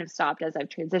 now it's kind of stopped as I've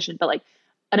transitioned, but like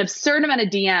an absurd amount of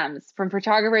DMs from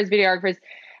photographers, videographers.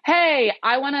 Hey,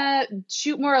 I want to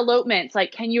shoot more elopements.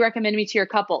 Like, can you recommend me to your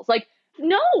couples? Like,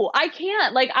 no, I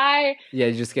can't. Yeah,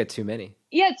 you just get too many.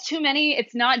 Yeah, it's too many.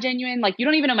 It's not genuine. Like, you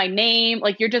don't even know my name.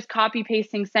 Like, you're just copy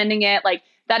pasting, sending it. Like,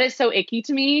 that is so icky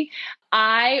to me.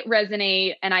 I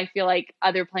resonate, and I feel like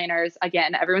other planners,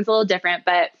 again, everyone's a little different,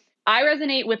 but I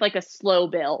resonate with like a slow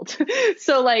build.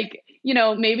 So like,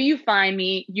 maybe you find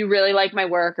me, you really like my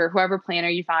work, or whoever planner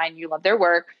you find, you love their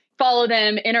work, follow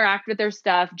them, interact with their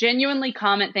stuff, genuinely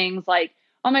comment things like,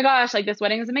 oh my gosh, like this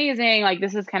wedding is amazing. Like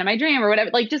this is kind of my dream or whatever.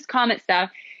 Like just comment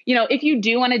stuff. If you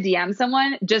do want to DM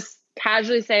someone, just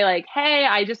casually say like, hey,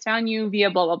 I just found you via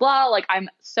blah, blah, blah. Like I'm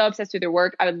so obsessed with your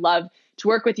work. I would love to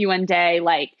work with you one day.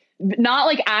 Like not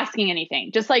like asking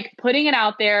anything, just like putting it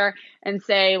out there and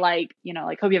say like,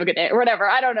 like hope you have a good day or whatever.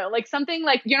 I don't know, like something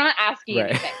like you're not asking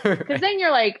anything. Because then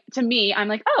you're like, to me, I'm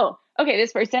like, oh, okay,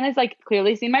 this person has like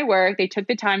clearly seen my work. They took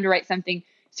the time to write something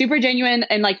super genuine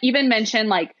and like even mention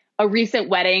like a recent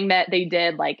wedding that they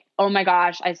did. Like, oh my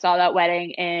gosh, I saw that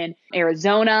wedding in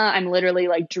Arizona. I'm literally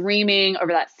like dreaming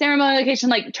over that ceremony location.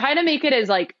 Like try to make it as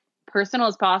like personal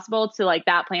as possible to like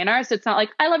that planner. So it's not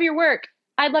like, I love your work,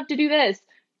 I'd love to do this.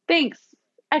 Thanks.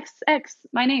 XX,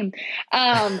 my name.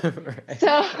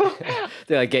 So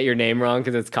they like get your name wrong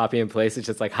because it's copy and paste. It's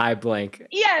just like hi blank.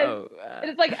 Yes.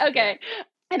 It's like, okay.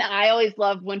 And I always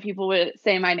love when people would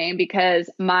say my name because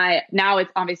now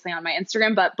it's obviously on my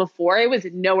Instagram, but before it was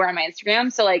nowhere on my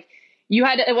Instagram. So like,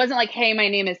 it wasn't like, hey, my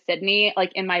name is Sydney,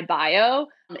 like in my bio.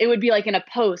 It would be like in a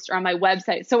post or on my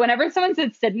website. So whenever someone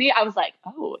said Sydney, I was like,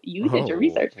 oh, you did your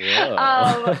research.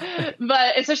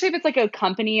 But especially if it's like a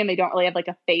company and they don't really have like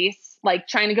a face, like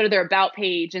trying to go to their about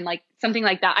page and like something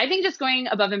like that. I think just going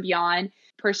above and beyond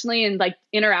personally and like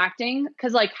interacting,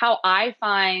 because like how I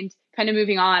find kind of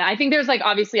moving on, I think there's like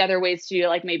obviously other ways to do it.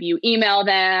 Like maybe you email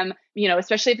them, you know,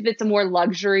 especially if it's a more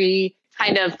luxury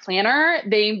kind of planner,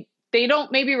 they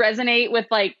don't maybe resonate with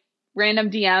like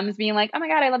random DMs being like, oh my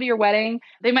God, I love your wedding.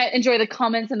 They might enjoy the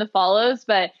comments and the follows,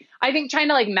 but I think trying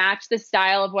to like match the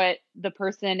style of what the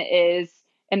person is,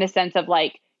 in the sense of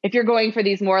like, if you're going for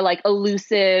these more like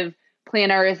elusive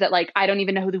planners that like, I don't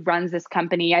even know who runs this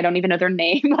company. I don't even know their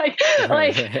name. Like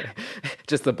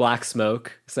just the black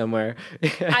smoke somewhere.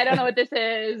 I don't know what this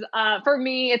is. For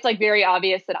me, it's like very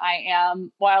obvious that I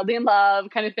am wildly in love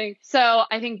kind of thing. So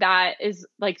I think that is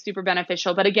like super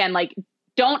beneficial. But again, like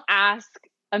don't ask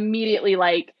immediately,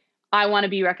 like, I want to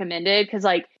be recommended. Cause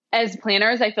like as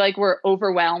planners, I feel like we're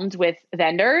overwhelmed with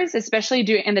vendors, especially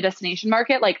in the destination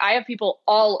market. Like I have people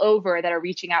all over that are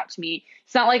reaching out to me.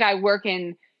 It's not like I work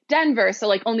in Denver, so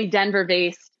like only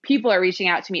Denver-based people are reaching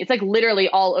out to me. It's like literally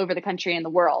all over the country and the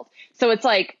world. So it's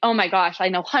like, oh my gosh, I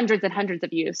know hundreds and hundreds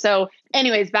of you. So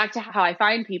anyways, back to how I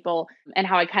find people and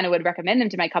how I kind of would recommend them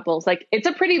to my couples. Like it's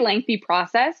a pretty lengthy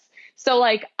process. So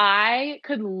like I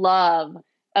could love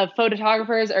a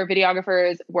photographer's or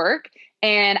videographer's work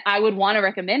and I would want to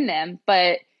recommend them,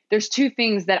 but there's two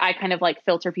things that I kind of like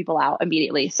filter people out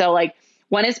immediately. So like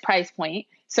one is price point.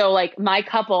 So like my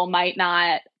couple might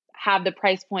not have the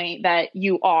price point that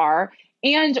you are,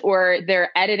 and or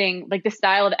their editing, like the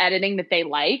style of editing that they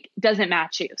like doesn't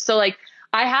match you. So like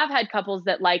I have had couples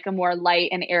that like a more light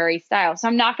and airy style. So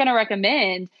I'm not going to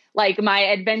recommend like my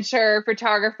adventure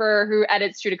photographer who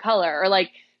edits true to color, or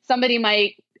like somebody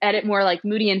might edit more like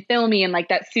moody and filmy and like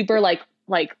that super like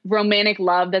romantic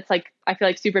love that's like I feel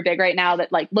like super big right now,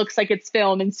 that like looks like it's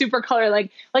film and super color like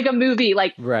a movie.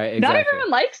 Like right, exactly. Not everyone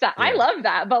likes that. Yeah. I love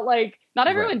that, but like not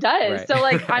everyone does. Right. So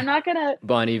like I'm not gonna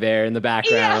Bon Iver in the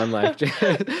background,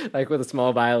 like with a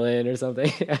small violin or something.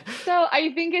 So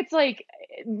I think it's like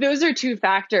those are two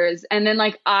factors. And then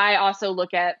like I also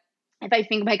look at if I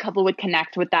think my couple would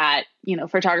connect with that, you know,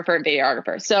 photographer and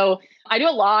videographer. So I do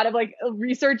a lot of like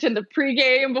research in the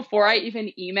pregame before I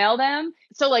even email them.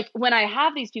 So like when I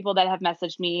have these people that have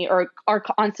messaged me or are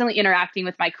constantly interacting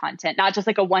with my content, not just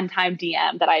like a one-time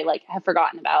DM that I like have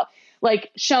forgotten about,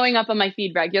 like showing up on my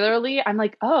feed regularly, I'm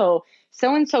like, oh,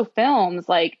 so-and-so films,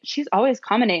 like she's always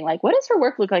commenting, like, what does her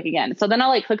work look like again? So then I'll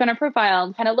like click on her profile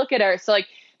and kind of look at her. So like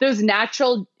those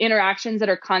natural interactions that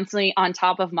are constantly on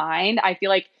top of mind, I feel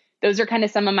like those are kind of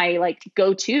some of my like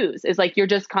go-tos, is like, you're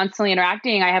just constantly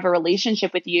interacting. I have a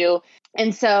relationship with you.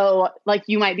 And so like,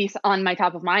 you might be on my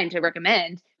top of mind to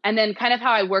recommend. And then kind of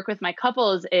how I work with my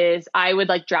couples is I would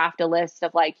like draft a list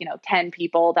of like, 10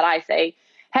 people that I say,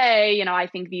 hey, I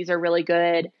think these are really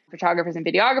good photographers and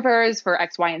videographers for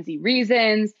X, Y, and Z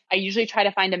reasons. I usually try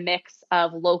to find a mix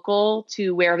of local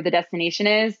to wherever the destination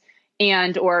is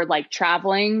and or like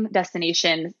traveling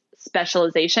destination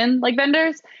specialization like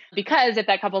vendors, because if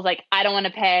that couple's like, I don't want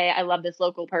to pay, I love this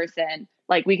local person,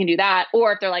 like we can do that.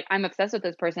 Or if they're like, I'm obsessed with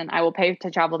this person, I will pay to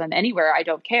travel them anywhere, I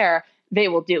don't care, they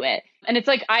will do it. And it's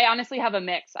like, I honestly have a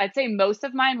mix. I'd say most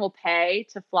of mine will pay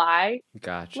to fly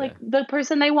like the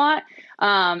person they want.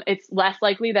 It's less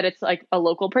likely that it's like a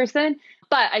local person,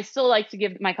 but I still like to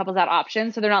give my couples that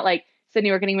option. So they're not like,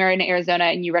 Sydney, we're getting married in Arizona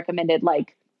and you recommended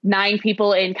like 9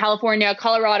 people in California,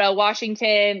 Colorado,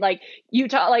 Washington, like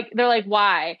Utah, like they're like,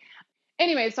 why?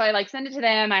 Anyway, so I like send it to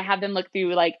them. I have them look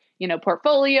through like,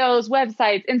 portfolios,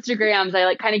 websites, Instagrams. I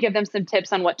like kind of give them some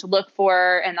tips on what to look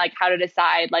for and like how to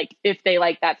decide like if they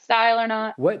like that style or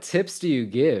not. What tips do you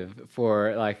give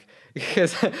for like,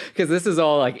 because this is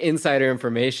all like insider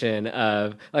information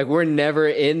of like, we're never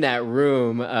in that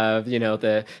room of,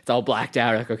 it's all blacked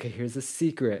out. Like, okay, here's the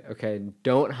secret. Okay.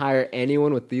 Don't hire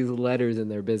anyone with these letters in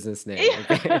their business name.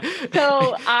 Okay?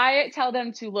 So I tell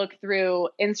them to look through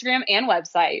Instagram and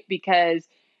website, because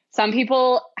some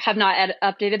people have not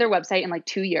updated their website in like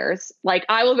 2 years. Like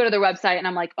I will go to their website and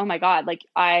I'm like, oh my God, like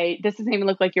this doesn't even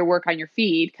look like your work on your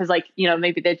feed. Cause like,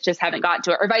 maybe they just haven't gotten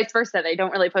to it, or vice versa. They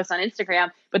don't really post on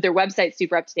Instagram, but their website's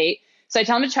super up to date. So I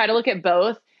tell them to try to look at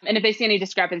both. And if they see any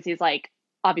discrepancies, like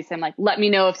obviously I'm like, let me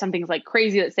know if something's like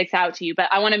crazy that sticks out to you, but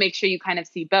I want to make sure you kind of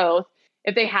see both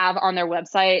if they have on their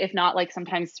website. If not, like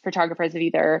sometimes photographers have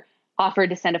either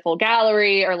offered to send a full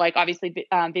gallery, or like obviously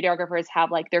videographers have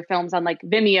like their films on like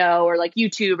Vimeo or like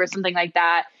YouTube or something like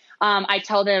that. I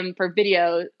tell them for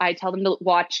video, I tell them to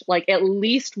watch like at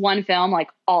least one film, like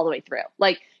all the way through.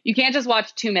 Like you can't just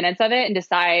watch 2 minutes of it and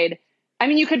decide. I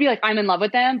mean, you could be like, I'm in love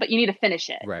with them, but you need to finish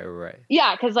it. Right.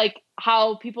 Yeah. Cause like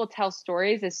how people tell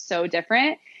stories is so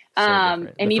different. So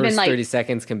different. And the even first like 30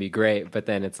 seconds can be great, but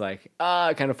then it's like,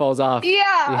 it kind of falls off.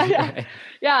 yeah.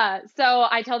 Yeah. So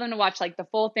I tell them to watch like the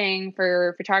full thing.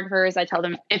 For photographers, I tell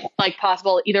them if like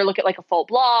possible, either look at like a full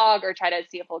blog or try to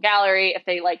see a full gallery. If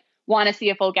they like want to see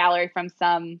a full gallery from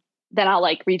some, then I'll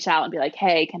like reach out and be like,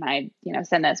 hey, can I,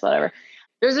 send this, whatever.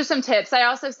 Those are some tips. I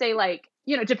also say like,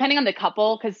 depending on the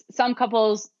couple, because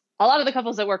a lot of the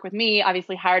couples that work with me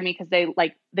obviously hired me because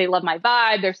they love my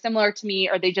vibe. They're similar to me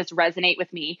or they just resonate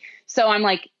with me. So I'm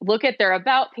like, look at their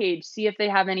about page, see if they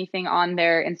have anything on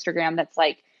their Instagram that's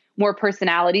like more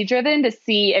personality driven to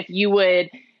see if you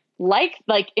would like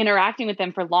interacting with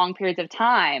them for long periods of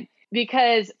time.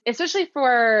 Because especially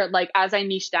for like, as I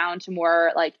niche down to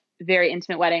more like very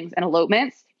intimate weddings and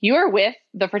elopements, you are with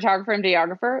the photographer and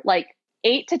videographer like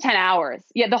 8 to 10 hours.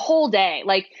 Yeah. The whole day,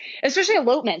 like, especially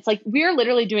elopements, like we're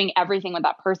literally doing everything with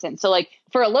that person. So like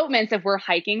for elopements, if we're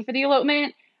hiking for the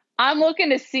elopement, I'm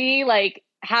looking to see like,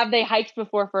 have they hiked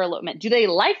before for elopement? Do they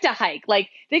like to hike? Like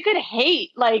they could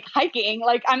hate like hiking.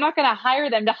 Like I'm not going to hire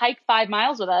them to hike 5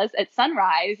 miles with us at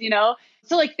sunrise,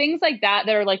 So like things like that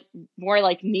are like more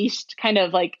like niched kind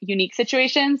of like unique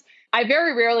situations. I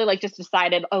very rarely like just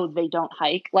decided, oh, they don't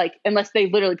hike, like unless they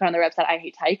literally put on their website, I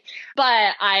hate to hike. But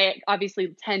I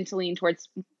obviously tend to lean towards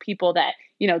people that,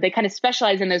 they kind of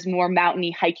specialize in those more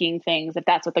mountainy hiking things, if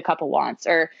that's what the couple wants,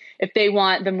 or if they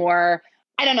want the more,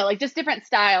 I don't know, like just different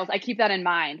styles. I keep that in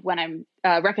mind when I'm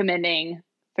recommending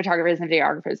photographers and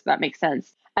videographers, if that makes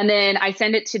sense. And then I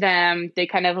send it to them. They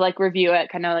kind of like review it,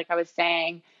 kind of like I was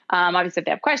saying. Obviously, if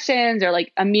they have questions or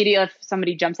like immediately if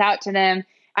somebody jumps out to them.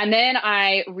 And then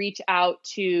I reach out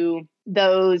to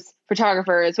those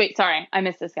photographers. Wait, sorry, I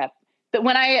missed this step. But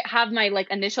when I have my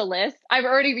like initial list, I've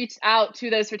already reached out to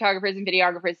those photographers and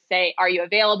videographers to say, are you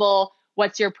available?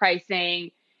 What's your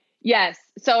pricing? Yes.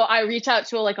 So I reach out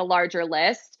to like a larger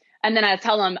list and then I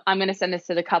tell them, I'm going to send this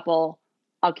to the couple.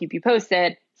 I'll keep you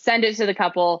posted, send it to the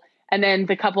couple. And then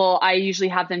the couple, I usually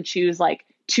have them choose like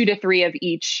 2 to 3 of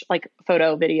each like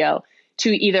photo video to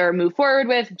either move forward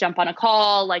with, jump on a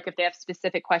call. Like if they have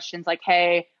specific questions like,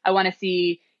 hey, I want to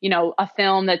see, a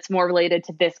film that's more related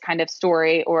to this kind of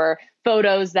story, or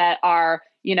photos that are,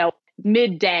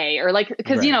 midday, or like,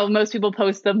 because, Right. Most people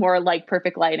post the more like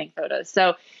perfect lighting photos.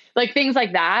 So like things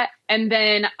like that. And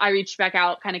then I reach back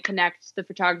out, kind of connect the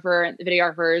photographer and the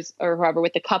videographers or whoever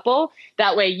with the couple.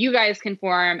 That way you guys can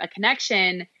form a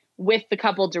connection with the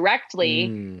couple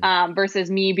directly versus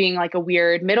me being like a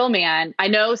weird middleman. I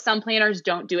know some planners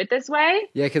don't do it this way.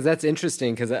 Yeah, because that's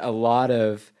interesting because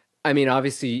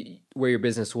obviously where your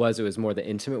business was, it was more the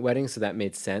intimate wedding. So that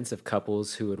made sense of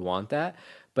couples who would want that.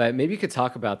 But maybe you could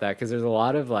talk about that because there's a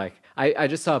lot of like, I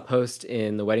just saw a post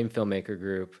in the wedding filmmaker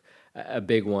group, a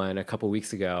big one a couple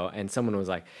weeks ago. And someone was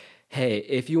like, hey,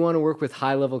 if you want to work with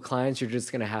high level clients, you're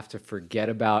just going to have to forget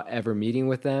about ever meeting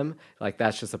with them. Like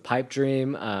that's just a pipe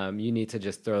dream. You need to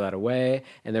just throw that away.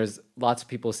 And there's lots of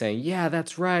people saying, yeah,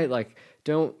 that's right. Like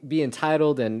don't be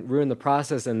entitled and ruin the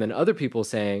process. And then other people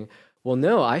saying, well,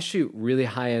 no, I shoot really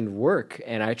high end work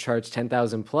and I charge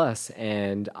 10,000 plus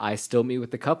and I still meet with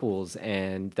the couples.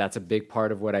 And that's a big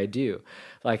part of what I do.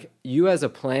 Like you as a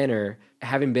planner,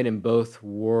 having been in both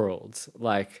worlds,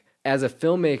 like as a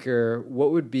filmmaker,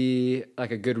 what would be like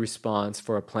a good response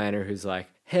for a planner who's like,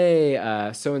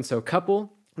 hey, so-and-so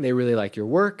couple, they really like your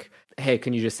work. Hey,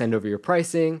 can you just send over your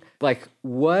pricing? Like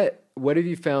what have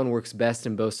you found works best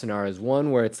in both scenarios?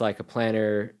 One where it's like a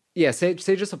planner, say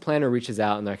just a planner reaches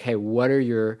out and like, hey, what are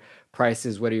your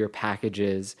prices? What are your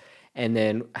packages? And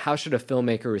then how should a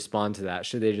filmmaker respond to that?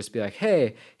 Should they just be like,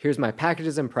 hey, here's my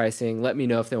packages and pricing. Let me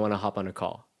know if they want to hop on a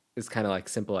call. It's kind of like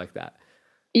simple like that.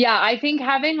 Yeah, I think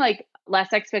having like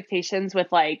less expectations with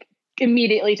like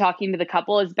immediately talking to the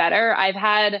couple is better. I've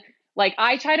had like,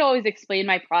 I try to always explain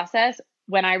my process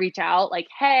when I reach out, like,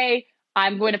 hey,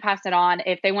 I'm going to pass it on.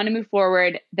 If they want to move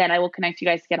forward, then I will connect you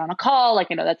guys to get on a call. Like,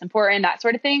 I know that's important, that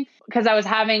sort of thing. Because I was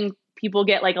having people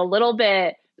get like a little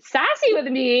bit sassy with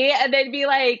me and they'd be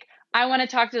like, I want to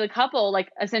talk to the couple, like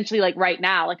essentially like right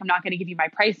now, like I'm not going to give you my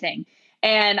pricing.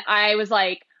 And I was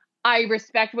like, I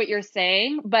respect what you're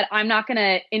saying, but I'm not going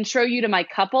to intro you to my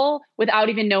couple without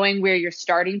even knowing where your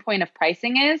starting point of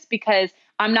pricing is, because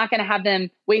I'm not going to have them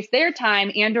waste their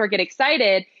time and or get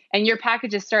excited and your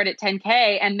packages start at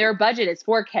 10K and their budget is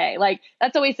 4K. Like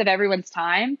that's a waste of everyone's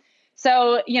time.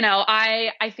 So,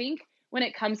 I think when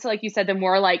it comes to, like you said, the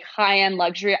more like high-end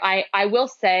luxury, I will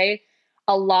say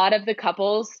a lot of the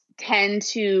couples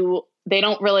they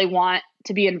don't really want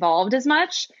to be involved as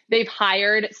much. They've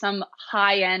hired some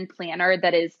high-end planner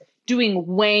that is doing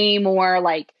way more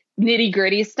like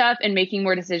nitty-gritty stuff and making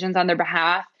more decisions on their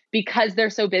behalf because they're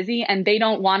so busy, and they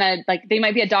don't want to, like, they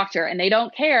might be a doctor and they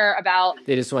don't care about.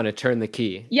 They just want to turn the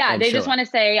key. Yeah. They just want to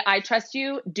say, I trust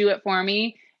you, do it for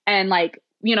me. And like,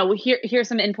 here's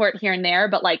some input here and there,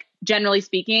 but like, generally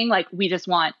speaking, like, we just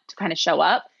want to kind of show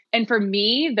up. And for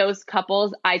me, those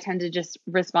couples, I tend to just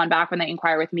respond back when they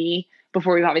inquire with me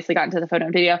before we've obviously gotten to the photo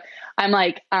and video. I'm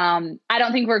like, I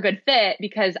don't think we're a good fit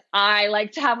because I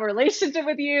like to have a relationship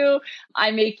with you.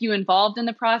 I make you involved in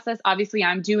the process. Obviously,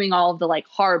 I'm doing all of the like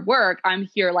hard work. I'm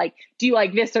here like, do you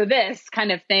like this or this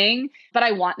kind of thing? But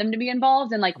I want them to be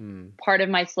involved. And like part of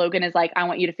my slogan is like, I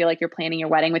want you to feel like you're planning your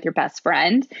wedding with your best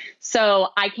friend. So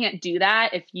I can't do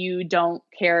that if you don't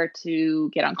care to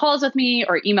get on calls with me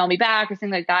or email me back or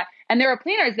something like that. And there are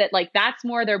planners that like, that's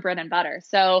more their bread and butter.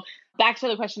 So back to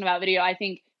the question about video, I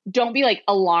think don't be like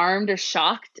alarmed or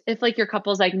shocked if like your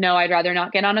couple's like, no, I'd rather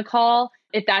not get on a call.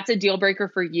 If that's a deal breaker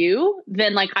for you,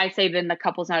 then like I say, then the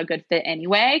couple's not a good fit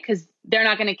anyway, because they're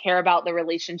not going to care about the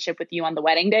relationship with you on the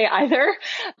wedding day either.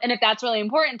 And if that's really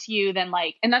important to you, then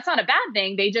like, and that's not a bad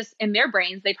thing. They just, in their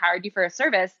brains, they've hired you for a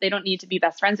service. They don't need to be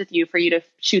best friends with you for you to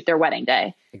shoot their wedding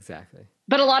day. Exactly.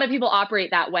 But a lot of people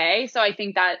operate that way. So I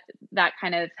think that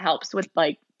kind of helps with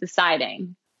like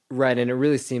deciding. Right. And it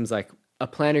really seems like a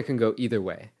planner can go either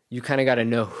way. You kind of got to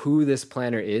know who this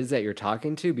planner is that you're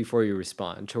talking to before you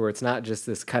respond, to where it's not just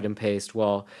this cut and paste.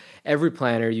 Well, every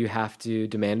planner you have to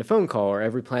demand a phone call, or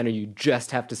every planner you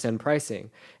just have to send pricing.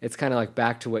 It's kind of like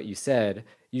back to what you said.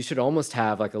 You should almost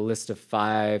have like a list of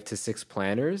 5 to 6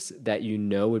 planners that you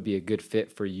know would be a good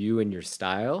fit for you and your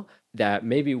style, that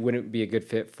maybe wouldn't be a good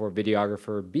fit for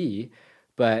videographer B.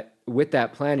 But with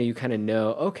that planner, you kind of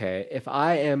know, okay, if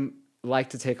I am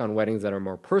like to take on weddings that are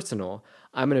more personal,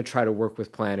 I'm going to try to work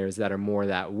with planners that are more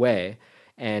that way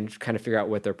and kind of figure out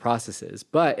what their process is.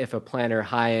 But if a planner,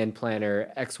 high-end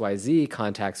planner XYZ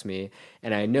contacts me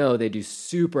and I know they do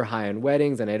super high-end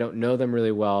weddings and I don't know them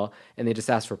really well and they just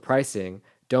ask for pricing,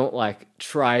 don't like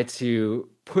try to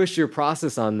push your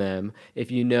process on them.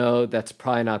 If you know that's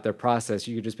probably not their process,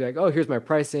 you could just be like, oh, here's my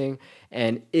pricing.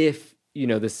 And if you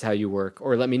know this is how you work,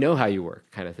 or let me know how you work,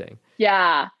 kind of thing.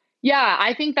 Yeah. Yeah,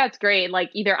 I think that's great.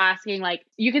 Like either asking, like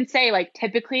you can say like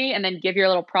typically, and then give your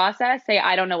little process. Say,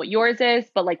 I don't know what yours is,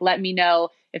 but like, let me know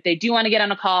if they do want to get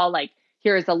on a call, like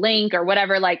here's a link or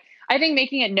whatever. Like, I think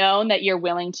making it known that you're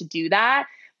willing to do that.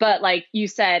 But like you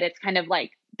said, it's kind of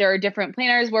like there are different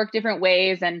planners work different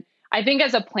ways. And I think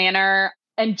as a planner,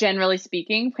 and generally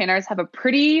speaking, planners have a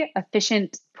pretty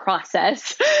efficient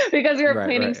process because we're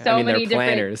planning so many different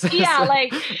planners. Yeah,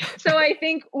 like so I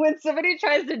think when somebody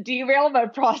tries to derail my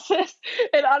process,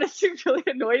 it honestly really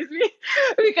annoys me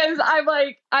because I'm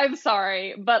like, I'm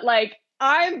sorry, but like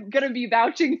I'm going to be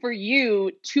vouching for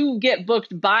you to get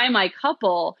booked by my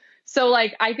couple. So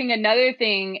like I think another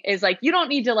thing is like you don't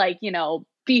need to like,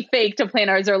 be fake to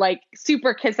planners or like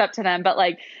super kiss up to them, but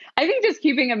like I think just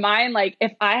keeping in mind, like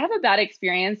if I have a bad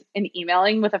experience in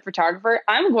emailing with a photographer,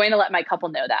 I'm going to let my couple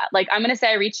know that. Like I'm going to say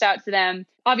I reached out to them.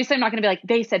 Obviously, I'm not going to be like,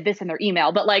 they said this in their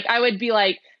email, but like I would be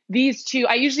like, these two,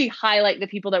 I usually highlight the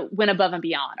people that went above and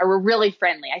beyond or were really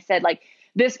friendly. I said like,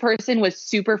 this person was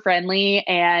super friendly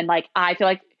and like, I feel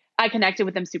like I connected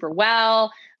with them super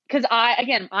well. Cause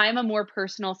I'm a more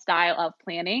personal style of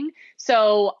planning.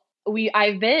 So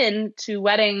I've been to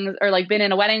weddings or like been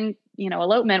in a wedding,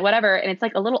 elopement, whatever. And it's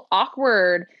like a little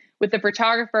awkward with the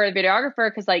photographer or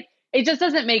videographer. Cause like, it just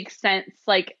doesn't make sense.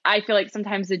 Like, I feel like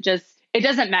sometimes it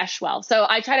doesn't mesh well. So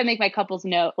I try to make my couples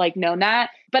known that.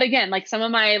 But again, like some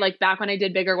of my, like back when I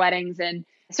did bigger weddings and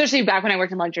especially back when I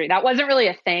worked in luxury, that wasn't really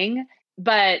a thing,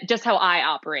 but just how I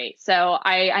operate. So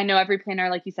I know every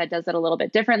planner, like you said, does it a little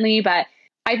bit differently, but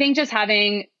I think just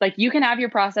having, like, you can have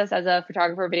your process as a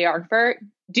photographer, videographer,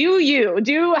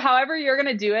 do however you're going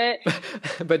to do it.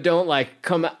 But don't like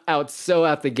come out so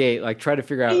out the gate, like try to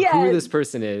figure out who this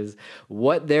person is,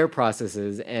 what their process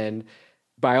is. And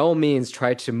by all means,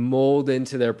 try to mold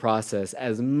into their process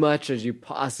as much as you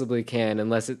possibly can,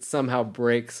 unless it somehow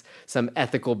breaks some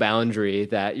ethical boundary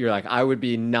that you're like, I would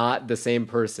be not the same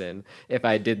person if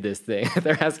I did this thing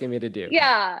they're asking me to do.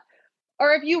 Yeah.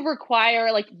 Or if you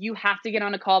require, like, you have to get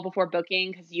on a call before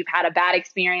booking because you've had a bad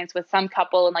experience with some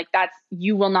couple and like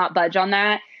you will not budge on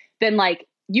that, then like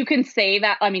you can say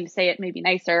that. I mean, say it maybe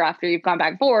nicer after you've gone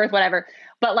back and forth, whatever.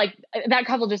 But like that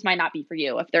couple just might not be for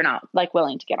you if they're not like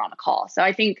willing to get on a call. So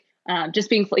I think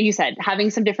just being, you said, having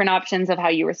some different options of how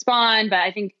you respond. But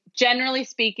I think generally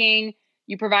speaking,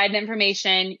 you provide the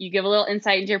information, you give a little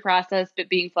insight into your process, but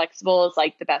being flexible is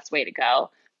like the best way to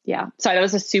go. Yeah. Sorry, that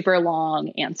was a super long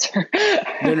answer.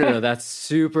 No. That's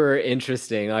super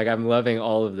interesting. Like, I'm loving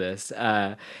all of this.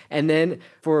 And then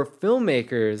for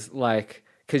filmmakers, like,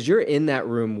 because you're in that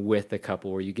room with a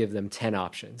couple where you give them 10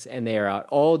 options and they are at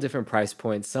all different price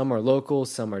points. Some are local,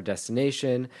 some are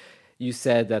destination. You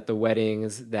said that the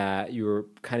weddings that you were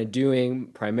kind of doing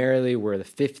primarily were the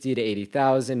 50 to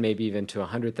 80,000, maybe even to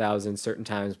 100,000 certain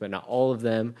times, but not all of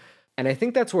them. And I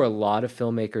think that's where a lot of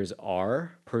filmmakers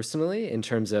are personally, in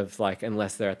terms of like,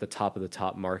 unless they're at the top of the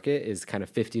top market, is kind of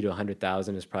 50 to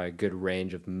 100,000 is probably a good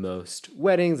range of most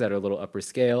weddings that are a little upper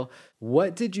scale.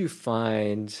 What did you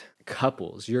find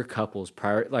your couples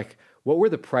prior, like what were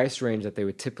the price range that they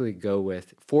would typically go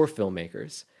with for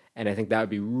filmmakers? And I think that would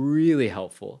be really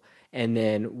helpful. And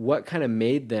then what kind of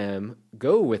made them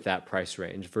go with that price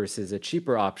range versus a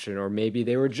cheaper option, or maybe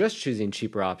they were just choosing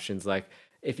cheaper options? Like,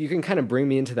 if you can kind of bring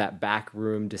me into that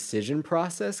backroom decision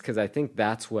process, because I think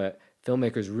that's what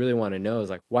filmmakers really want to know is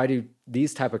like, why do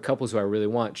these type of couples who I really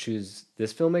want choose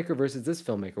this filmmaker versus this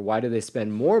filmmaker? Why do they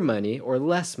spend more money or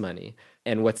less money?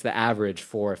 And what's the average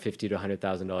for a $50,000 to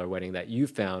 $100,000 wedding that you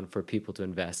found for people to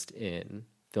invest in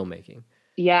filmmaking?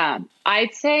 Yeah,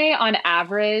 I'd say on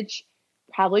average,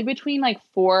 probably between like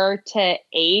 4 to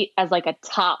 8 as like a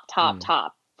top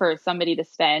for somebody to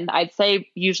spend. I'd say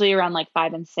usually around like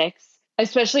 5 and 6.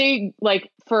 Especially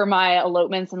like for my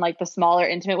elopements and like the smaller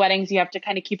intimate weddings, you have to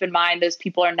kind of keep in mind those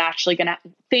people are naturally going to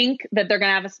think that they're going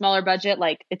to have a smaller budget.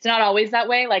 Like, it's not always that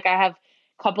way. Like, I have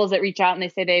couples that reach out and they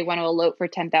say they want to elope for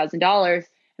 $10,000. And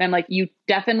I'm like, you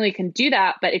definitely can do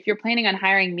that. But if you're planning on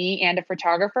hiring me and a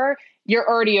photographer, you're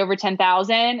already over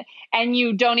 10,000 and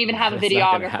you don't even have a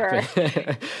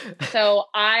videographer. So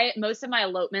most of my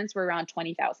elopements were around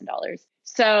 $20,000.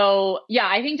 So yeah,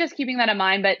 I think just keeping that in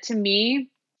mind. But to me,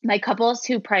 my couples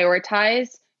who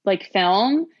prioritize like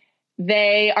film,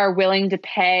 they are willing to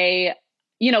pay,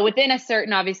 within a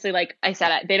certain, obviously, like I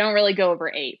said, they don't really go over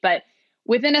 8, but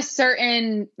within a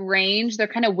certain range, they're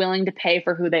kind of willing to pay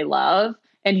for who they love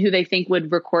and who they think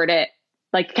would record it,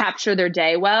 like capture their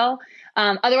day well.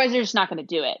 Otherwise, they're just not going to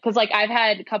do it. Cause like I've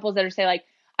had couples that are say like,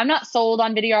 I'm not sold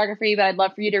on videography, but I'd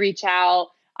love for you to reach out.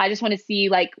 I just want to see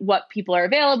like what people are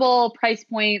available, price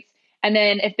points. And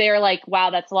then if they're like, wow,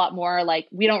 that's a lot more, like,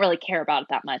 we don't really care about it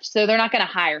that much. So they're not going to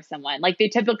hire someone. Like, they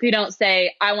typically don't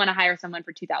say, I want to hire someone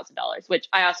for $2,000, which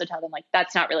I also tell them, like,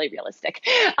 that's not really realistic.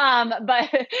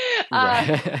 Right.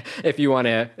 If you want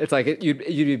to, it's like, you'd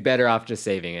be better off just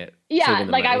saving it. Yeah.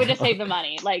 Like, I would just save the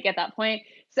money, like, at that point.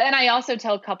 So, and I also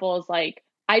tell couples, like,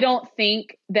 I don't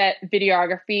think that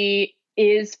videography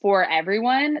is for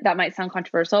everyone. That might sound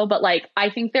controversial, but like,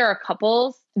 I think there are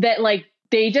couples that like,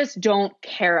 they just don't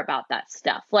care about that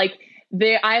stuff. Like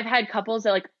I've had couples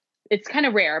that like, it's kind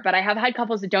of rare, but I have had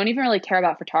couples that don't even really care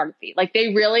about photography. Like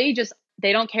they really just,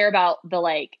 they don't care about the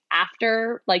like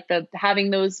after, like the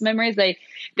having those memories.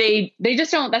 They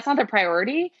just don't, that's not their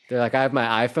priority. They're like, I have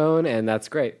my iPhone and that's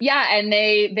great. Yeah. And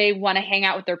they want to hang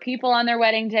out with their people on their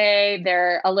wedding day.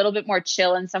 They're a little bit more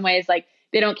chill in some ways. Like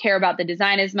they don't care about the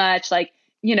design as much. Like,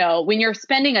 when you're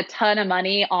spending a ton of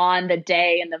money on the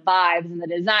day and the vibes and the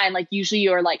design, like usually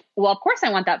you're like, well, of course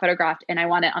I want that photographed and I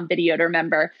want it on video to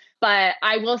remember. But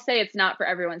I will say it's not for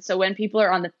everyone. So when people are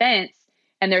on the fence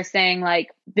and they're saying like,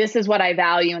 this is what I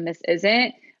value and this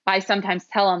isn't, I sometimes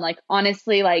tell them like,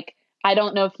 honestly, like, I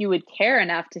don't know if you would care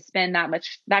enough to spend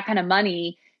that kind of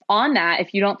money on that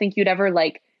if you don't think you'd ever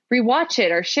like rewatch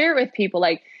it or share it with people.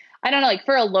 Like, I don't know, like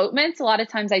for elopements, a lot of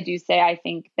times I do say, I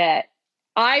think that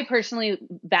I personally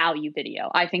value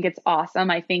video. I think it's awesome.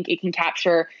 I think it can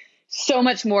capture so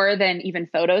much more than even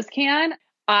photos can.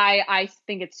 I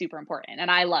think it's super important and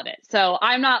I love it. So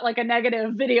I'm not like a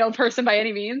negative video person by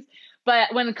any means,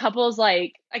 but when the couples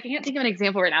like, I can't think of an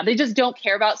example right now, they just don't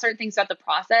care about certain things about the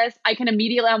process. I can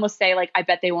immediately almost say like, I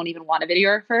bet they won't even want a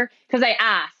videographer because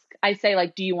I say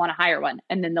like, do you want to hire one?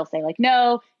 And then they'll say like,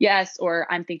 no, yes, or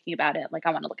I'm thinking about it. Like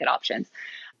I want to look at options.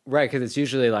 Right, because it's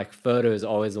usually like photo is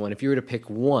always the one. If you were to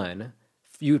pick one,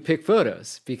 you would pick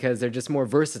photos because they're just more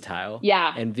versatile.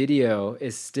 Yeah. And video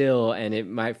is still, and it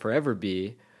might forever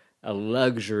be, a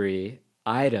luxury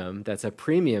item that's a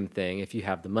premium thing if you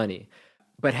have the money.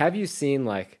 But have you seen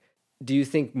like, do you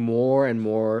think more and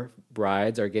more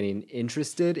brides are getting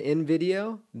interested in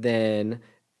video than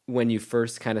when you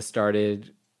first kind of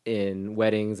started in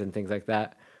weddings and things like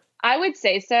that? I would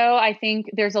say so. I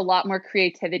think there's a lot more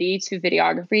creativity to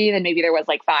videography than maybe there was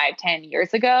like 5-10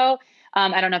 years ago.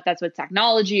 I don't know if that's with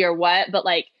technology or what, but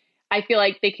like, I feel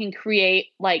like they can create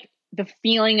like the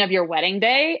feeling of your wedding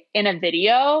day in a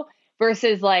video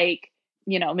versus like,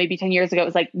 maybe 10 years ago, it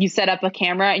was like you set up a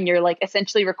camera and you're like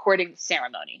essentially recording the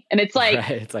ceremony. And it's like,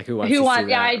 right. It's like, who wants to see that,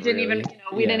 yeah, I didn't really? even,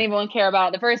 we didn't even care about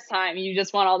it the first time. You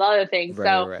just want all the other things. Right,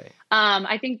 So, right.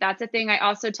 I think that's a thing. I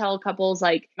also tell couples,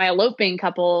 like my eloping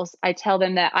couples, I tell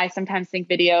them that I sometimes think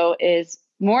video is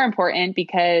more important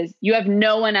because you have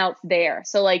no one else there.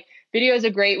 So like video is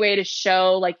a great way to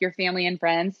show like your family and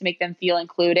friends, to make them feel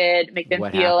included, make them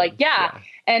What feel like, happened?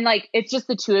 yeah. And like, it's just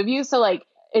the two of you. So like,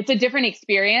 it's a different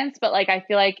experience, but like, I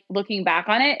feel like looking back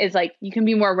on it is like, you can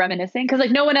be more reminiscent because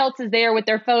like no one else is there with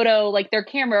their photo, like their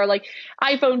camera, or like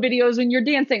iPhone videos when you're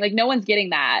dancing, like no one's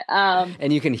getting that.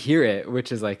 And you can hear it,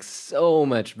 which is like so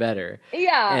much better.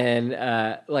 Yeah.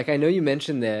 And like, I know you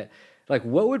mentioned that, like,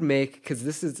 what would make, because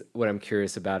this is what I'm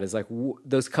curious about, is like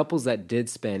those couples that did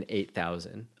spend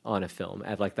 $8,000 on a film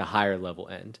at like the higher level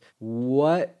end,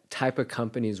 what type of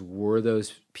companies were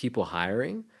those people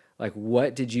hiring? Like,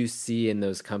 what did you see in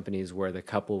those companies where the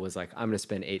couple was like, I'm going to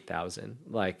spend $8,000?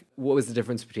 Like, what was the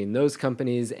difference between those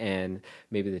companies and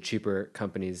maybe the cheaper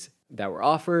companies that were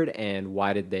offered, and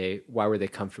why were they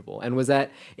comfortable? And was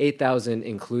that $8,000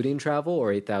 including travel,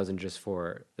 or $8,000 just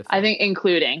for the film? I think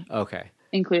including. Okay.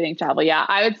 Including travel. Yeah.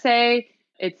 I would say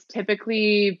it's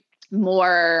typically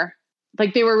more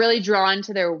like they were really drawn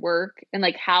to their work and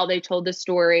like how they told the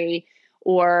story,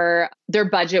 or their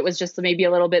budget was just maybe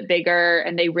a little bit bigger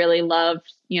and they really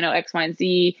loved, X, Y, and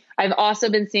Z. I've also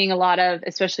been seeing a lot of,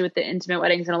 especially with the intimate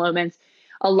weddings and elopements,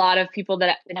 a lot of people that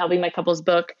have been helping my couples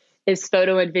book is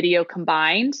photo and video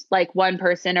combined, like one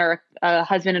person or a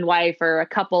husband and wife or a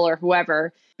couple or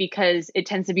whoever, because it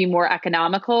tends to be more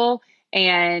economical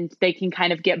and they can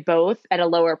kind of get both at a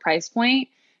lower price point.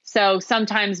 So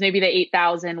sometimes maybe the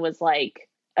 8,000 was like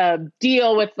a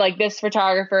deal with like this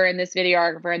photographer and this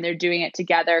videographer, and they're doing it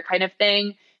together kind of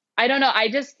thing. I don't know. I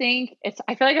just think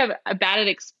I feel like I'm bad at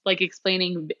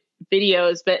explaining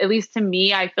videos, but at least to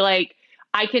me, I feel like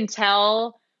I can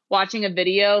tell watching a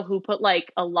video who put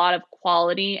like a lot of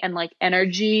quality and like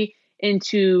energy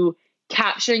into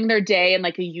capturing their day in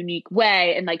like a unique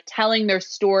way and like telling their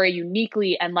story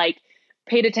uniquely and like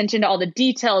paid attention to all the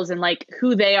details and like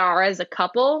who they are as a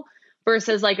couple,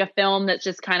 versus like a film that's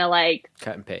just kind of like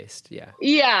cut and paste. Yeah.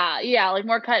 Yeah. Like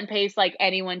more cut and paste. Like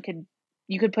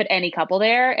you could put any couple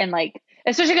there, and like,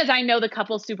 especially because I know the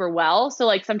couple super well. So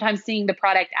like sometimes seeing the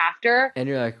product after, and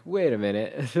you're like, wait a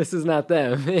minute, this is not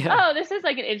them. Yeah. Oh, this is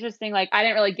like an interesting, like, I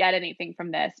didn't really get anything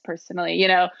from this personally,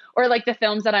 or like the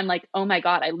films that I'm like, oh my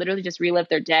God, I literally just relived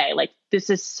their day. Like, this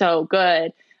is so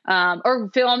good.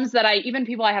 Or films that even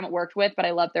people I haven't worked with, but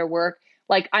I love their work.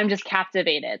 Like, I'm just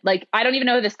captivated. Like, I don't even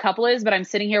know who this couple is, but I'm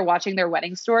sitting here watching their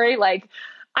wedding story. Like,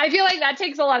 I feel like that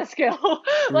takes a lot of skill.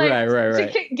 Like,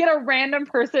 right. To get a random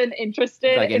person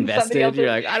interested, like in invested. Somebody else's, you're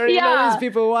like, I don't even know these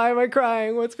people. Why am I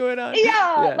crying? What's going on?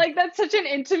 Yeah, like that's such an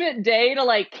intimate day to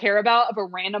like care about of a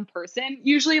random person.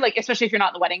 Usually, like, especially if you're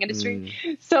not in the wedding industry.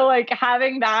 So like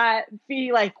having that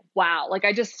be like, wow, like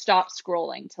I just stopped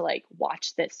scrolling to like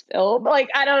watch this film. Like,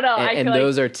 I don't know. And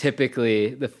those are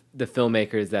typically the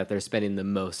filmmakers that they're spending the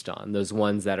most on. Those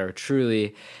ones that are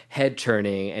truly head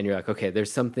turning, and you're like, okay,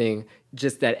 there's something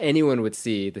just that anyone would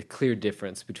see the clear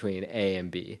difference between A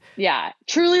and B. Yeah,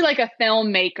 truly like a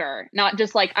filmmaker, not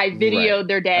just like I videoed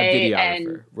their day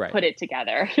and put it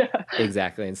together.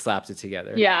 Exactly, and slapped it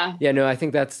together. Yeah. No, I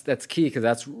think that's key, because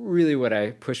that's really what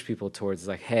I push people towards. Is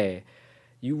like, hey,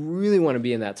 you really want to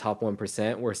be in that top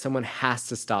 1% where someone has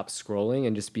to stop scrolling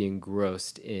and just be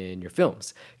engrossed in your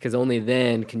films, because only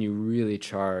then can you really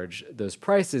charge those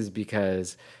prices,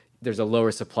 because there's a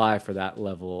lower supply for that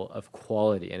level of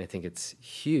quality. And I think it's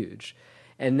huge.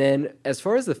 And then as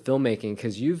far as the filmmaking,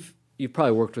 because you've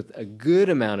probably worked with a good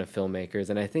amount of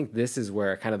filmmakers, and I think this is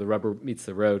where kind of the rubber meets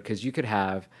the road, because you could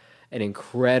have an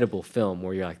incredible film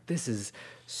where you're like, this is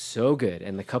so good,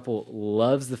 and the couple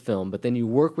loves the film, but then you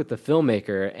work with the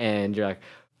filmmaker and you're like,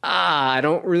 I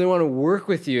don't really want to work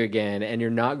with you again, and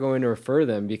you're not going to refer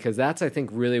them, because that's, I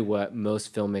think, really what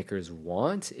most filmmakers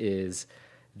want. Is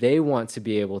they want to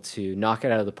be able to knock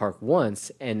it out of the park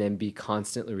once and then be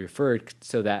constantly referred,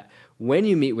 so that when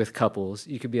you meet with couples,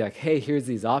 you could be like, hey, here's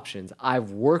these options.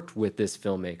 I've worked with this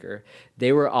filmmaker.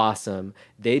 They were awesome.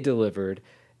 They delivered.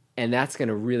 And that's going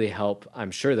to really help,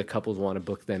 I'm sure, the couples want to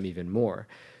book them even more.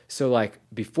 So like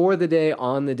before the day,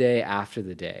 on the day, after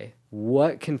the day,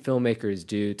 what can filmmakers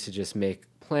do to just make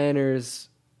planners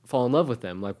fall in love with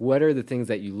them? Like, what are the things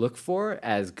that you look for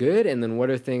as good? And then what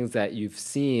are things that you've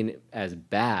seen as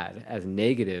bad, as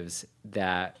negatives,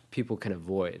 that people can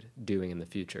avoid doing in the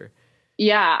future?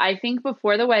 Yeah, I think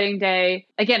before the wedding day,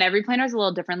 again, every planner is a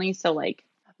little differently. So like,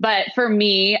 but for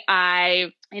me,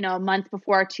 a month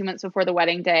before, 2 months before the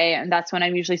wedding day, and that's when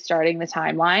I'm usually starting the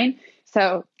timeline.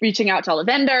 So reaching out to all the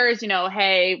vendors,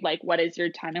 hey, like, what is your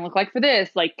timing look like for this?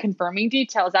 Like confirming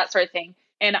details, that sort of thing.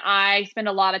 And I spend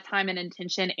a lot of time and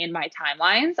intention in my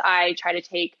timelines. I try to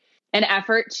take an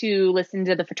effort to listen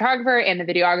to the photographer and the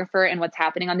videographer and what's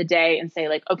happening on the day and say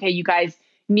like, okay, you guys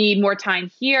need more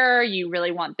time here. You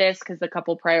really want this because the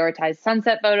couple prioritize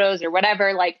sunset photos or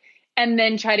whatever, like, and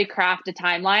then try to craft a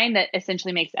timeline that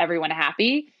essentially makes everyone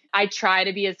happy. I try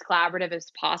to be as collaborative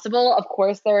as possible. Of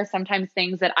course, there are sometimes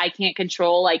things that I can't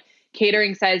control, like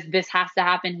catering says this has to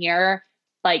happen here.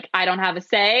 Like, I don't have a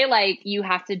say, like you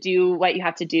have to do what you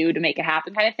have to do to make it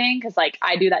happen kind of thing. Cause like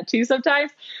I do that too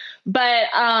sometimes. But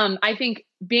I think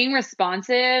being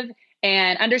responsive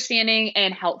and understanding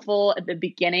and helpful at the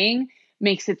beginning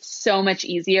makes it so much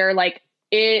easier. Like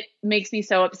it makes me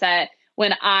so upset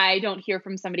when I don't hear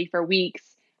from somebody for weeks.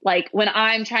 Like when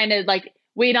I'm trying to like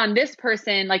wait on this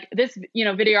person, like this,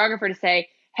 videographer to say,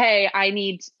 hey, I'm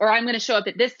going to show up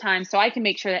at this time so I can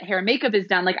make sure that hair and makeup is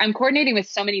done. Like I'm coordinating with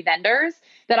so many vendors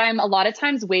that I'm a lot of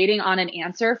times waiting on an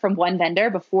answer from one vendor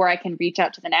before I can reach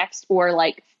out to the next or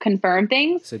like confirm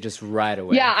things. So just right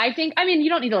away. Yeah, you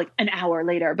don't need like an hour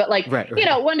later, but like, right.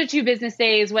 1 to 2 business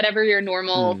days, whatever your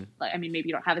normal, like, maybe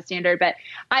you don't have a standard, but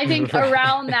I think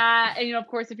around that, and of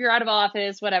course, if you're out of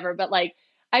office, whatever, but like,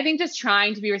 I think just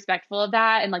trying to be respectful of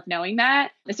that and like knowing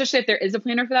that, especially if there is a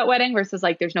planner for that wedding versus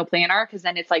like there's no planner, because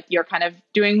then it's like you're kind of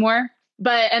doing more.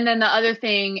 And then the other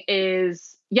thing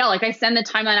is, like I send the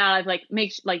timeline out. I've like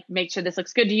make sure this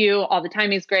looks good to you. All the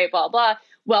timing is great, blah blah.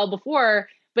 Well before,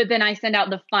 but then I send out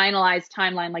the finalized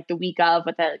timeline like the week of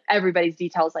with everybody's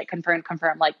details like confirm,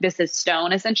 like this is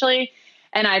stone essentially.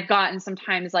 And I've gotten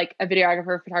sometimes like a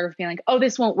videographer, photographer being like, oh,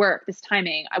 this won't work. This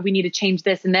timing, we need to change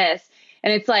this and this.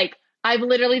 And it's like, I've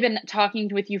literally been talking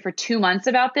with you for 2 months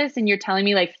about this. And you're telling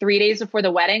me like 3 days before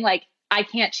the wedding, like I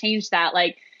can't change that.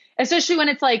 Like, especially when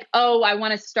it's like, oh,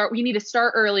 we need to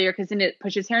start earlier because then it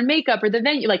pushes hair and makeup or the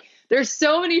venue. Like there's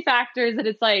so many factors that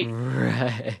it's like,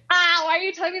 right. Why are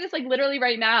you telling me this like literally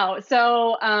right now?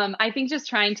 So I think just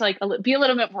trying to like be a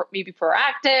little bit more, maybe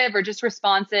proactive or just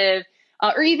responsive.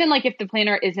 Or even like if the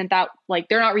planner isn't that, like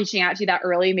they're not reaching out to you that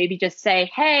early, maybe just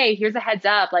say, hey, here's a heads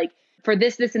up. Like, for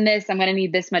this, this, and this, I'm going to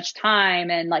need this much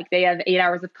time. And like, they have 8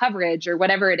 hours of coverage or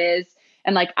whatever it is.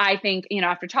 And like, I think,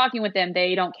 after talking with them,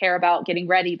 they don't care about getting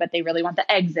ready, but they really want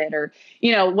the exit or,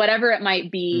 whatever it might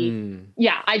be.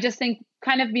 Yeah. I just think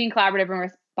kind of being collaborative and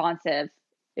responsive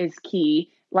is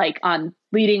key, like on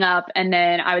leading up. And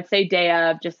then I would say day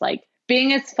of just like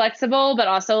being as flexible, but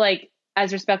also like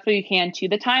as respectful you can to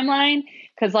the timeline.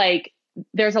 Cause like,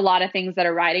 there's a lot of things that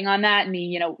are riding on that.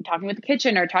 Me, talking with the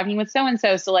kitchen or talking with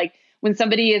so-and-so. So like, when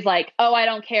somebody is like, oh, I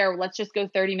don't care, let's just go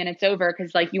 30 minutes over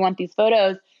because like you want these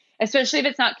photos, especially if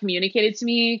it's not communicated to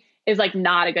me, is like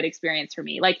not a good experience for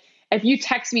me. Like if you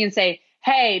text me and say,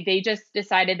 hey, they just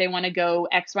decided they want to go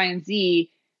X, Y, and Z,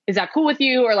 is that cool with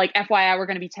you? Or like, FYI, we're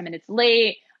going to be 10 minutes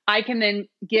late. I can then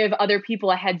give other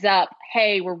people a heads up,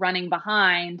 hey, we're running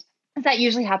behind. That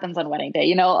usually happens on wedding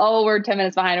day, oh, we're 10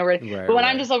 minutes behind. But when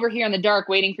I'm just over here in the dark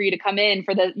waiting for you to come in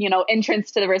for the, entrance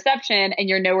to the reception and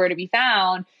you're nowhere to be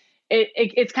found,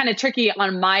 it's kind of tricky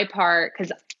on my part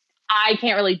because I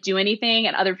can't really do anything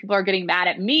and other people are getting mad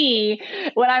at me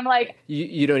when I'm like,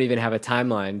 you don't even have a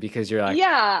timeline because you're like,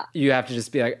 yeah, you have to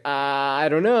just be like, I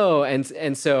don't know.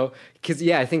 And so, cause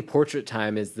I think portrait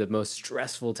time is the most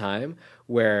stressful time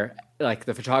where like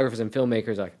the photographers and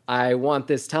filmmakers are like, I want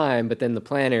this time, but then the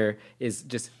planner is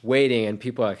just waiting and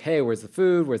people are like, hey, where's the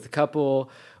food? Where's the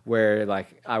couple? Where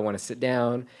like, I want to sit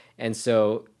down. And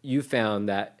so you found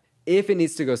that if it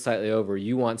needs to go slightly over,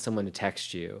 you want someone to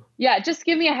text you. Yeah, just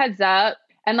give me a heads up.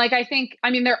 And like,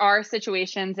 there are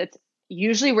situations, it's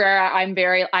usually where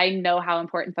I know how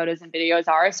important photos and videos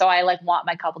are. So I like want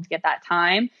my couple to get that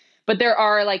time. But there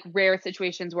are like rare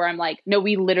situations where I'm like, no,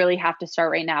 we literally have to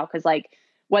start right now. Cause like,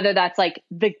 whether that's like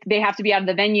they have to be out of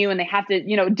the venue and they have to,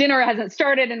 dinner hasn't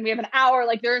started and we have an hour.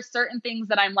 Like there are certain things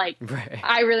that I'm like, right.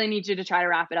 I really need you to try to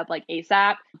wrap it up like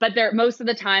ASAP. But most of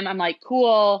the time I'm like,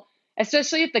 cool.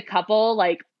 Especially if the couple,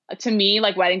 like to me,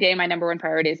 like wedding day, my number one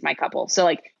priority is my couple. So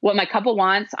like what my couple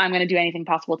wants, I'm going to do anything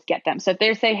possible to get them. So if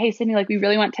they say, hey, Sydney, like we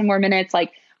really want 10 more minutes.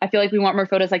 Like, I feel like we want more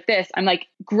photos like this. I'm like,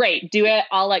 great, do it.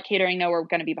 I'll let catering know we're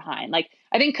going to be behind. Like,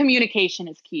 I think communication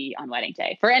is key on wedding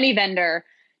day for any vendor,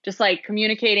 just like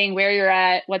communicating where you're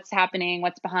at, what's happening,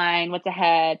 what's behind, what's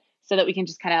ahead, so that we can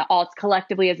just kind of all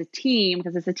collectively as a team,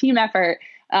 because it's a team effort,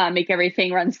 make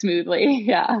everything run smoothly.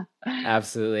 Yeah.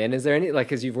 Absolutely. And is there any, like,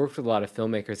 because you've worked with a lot of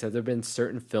filmmakers, have there been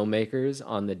certain filmmakers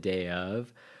on the day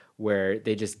of where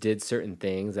they just did certain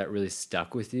things that really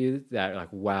stuck with you that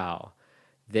like, wow,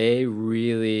 they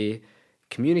really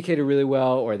communicated really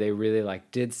well, or they really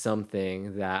like did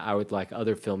something that I would like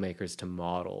other filmmakers to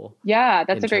model. Yeah,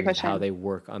 that's in a great terms of question. how they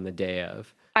work on the day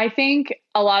of. I think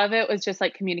a lot of it was just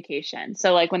like communication.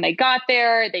 So like when they got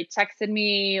there, they texted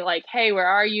me like, "Hey, where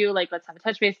are you? Like, let's have a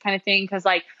touch base," kind of thing. Cause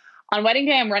like on wedding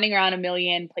day, I'm running around a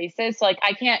million places. So like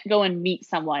I can't go and meet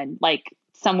someone like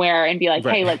somewhere and be like,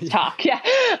 "Hey, let's talk." Yeah.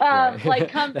 Like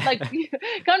come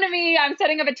to me. I'm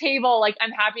setting up a table. Like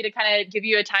I'm happy to kind of give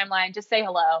you a timeline, just say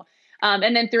hello.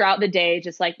 And then throughout the day,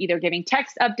 just like either giving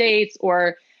text updates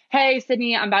or, "Hey,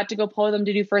 Sydney, I'm about to go pull them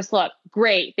to do first look."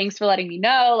 "Great. Thanks for letting me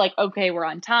know." Like, "Okay, we're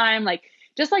on time." Like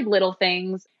just like little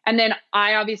things. And then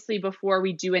I obviously, before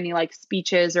we do any like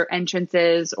speeches or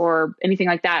entrances or anything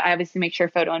like that, I obviously make sure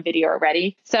photo and video are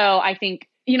ready. So I think,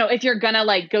 if you're gonna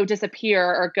like go disappear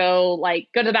or go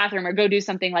to the bathroom or go do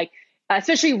something like,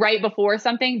 especially right before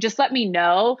something, just let me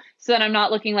know so that I'm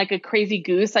not looking like a crazy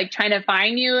goose, like trying to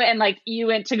find you and like you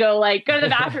went to go to the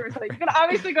bathroom or something. You can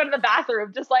obviously go to the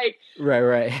bathroom, just like.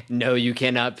 Right. No, you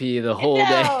cannot pee the whole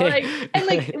day. And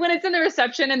like when it's in the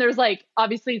reception and there's like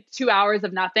obviously 2 hours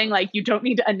of nothing, like you don't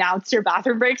need to announce your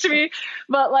bathroom break to me.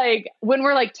 But like when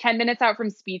we're like 10 minutes out from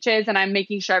speeches and I'm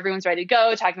making sure everyone's ready to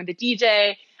go, talking with the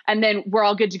DJ, and then we're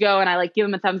all good to go. And I like give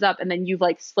them a thumbs up and then you've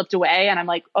like slipped away. And I'm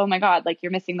like, "Oh my God, like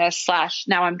you're missing this /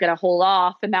 now I'm going to hold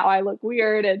off. And now I look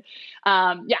weird." And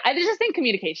I just think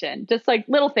communication, just like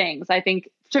little things. I think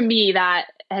to me that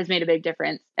has made a big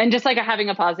difference. And just like having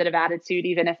a positive attitude,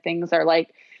 even if things are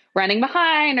like running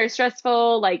behind or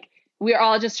stressful, like we're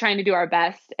all just trying to do our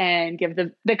best and give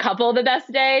the couple the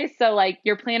best day. So like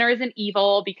your planner isn't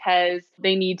evil because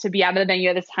they need to be out of the venue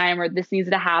at this time or this needs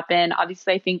to happen.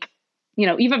 Obviously, I think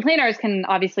even planners can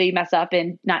obviously mess up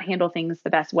and not handle things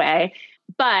the best way.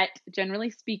 But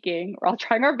generally speaking, we're all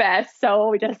trying our best. So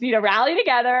we just need to rally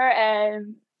together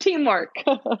and teamwork.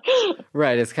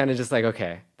 Right. It's kind of just like,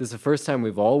 okay, this is the first time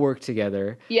we've all worked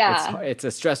together. Yeah. It's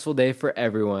a stressful day for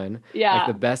everyone. Yeah. Like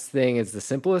the best thing is the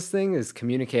simplest thing is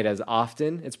communicate as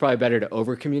often. It's probably better to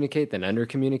over communicate than under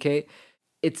communicate.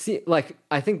 It's like,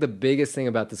 I think the biggest thing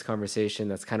about this conversation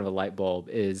that's kind of a light bulb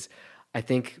is I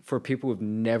think for people who've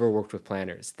never worked with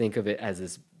planners, think of it as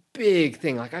this big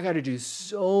thing. Like I got to do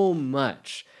so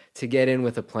much to get in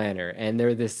with a planner and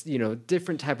they're this,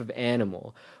 different type of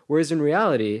animal. Whereas in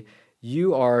reality,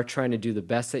 you are trying to do the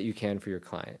best that you can for your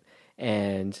client.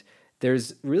 And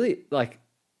there's really like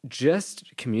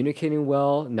just communicating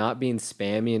well, not being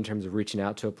spammy in terms of reaching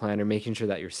out to a planner, making sure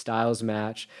that your styles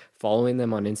match, following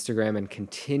them on Instagram and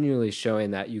continually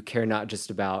showing that you care not just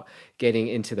about getting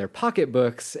into their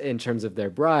pocketbooks in terms of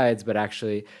their brides, but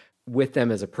actually with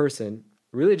them as a person,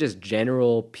 really just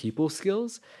general people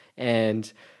skills.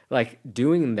 And like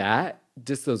doing that,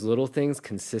 just those little things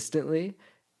consistently,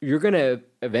 you're going to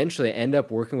eventually end up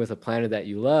working with a planner that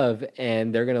you love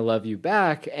and they're going to love you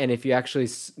back. And if you actually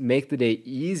make the day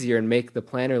easier and make the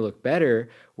planner look better,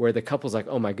 where the couple's like,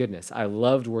 "Oh my goodness, I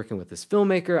loved working with this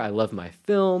filmmaker. I love my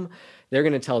film." They're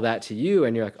going to tell that to you.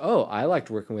 And you're like, "Oh, I liked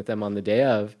working with them on the day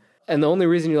of." And the only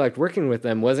reason you liked working with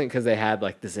them wasn't because they had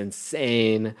like this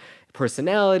insane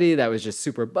personality that was just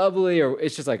super bubbly, or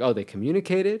it's just like, oh, they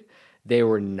communicated, they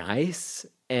were nice,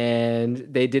 and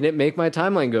they didn't make my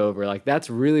timeline go over. Like that's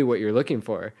really what you're looking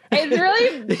for. It's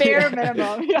really bare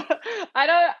minimum. Yeah.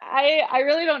 I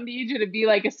really don't need you to be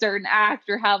like a certain act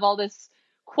or have all this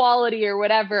quality or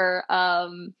whatever.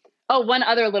 One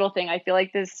other little thing. I feel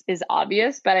like this is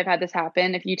obvious, but I've had this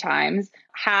happen a few times.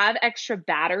 Have extra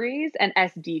batteries and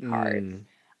SD cards.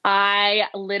 I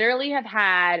literally have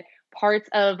had parts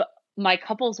of my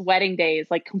couple's wedding days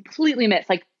like completely missed,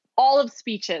 like all of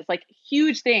speeches, like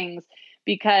huge things,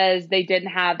 because they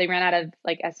ran out of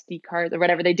like SD cards or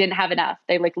whatever. They didn't have enough.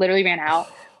 They like literally ran out,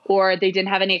 or they didn't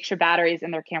have any extra batteries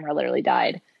and their camera literally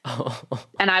died.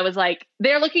 And I was like,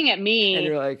 they're looking at me and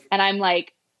you're like, and I'm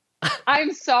like,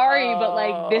 "I'm sorry, but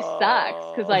like this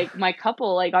sucks." Cause like my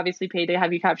couple like obviously paid to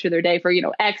have you capture their day for,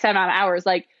 X amount of hours.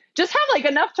 Like just have like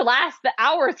enough to last the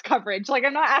hours coverage. Like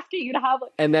I'm not asking you to have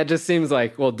like. And that just seems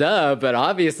like, well, duh, but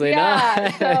obviously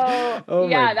not. So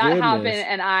that happened.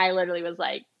 And I literally was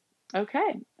like,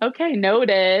 okay,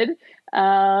 noted.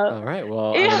 All right.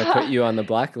 Well, I'm going to put you on the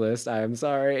blacklist. I'm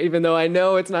sorry. Even though I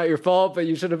know it's not your fault, but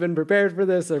you should have been prepared for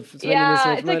this or spending this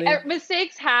much money. Like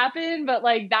mistakes happen, but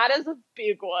like that is a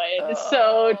big one.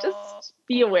 So just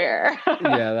be aware.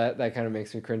 Yeah, that kind of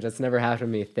makes me cringe. That's never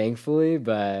happened to me, thankfully,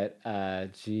 but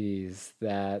geez,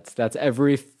 that's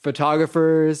every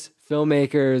photographer's,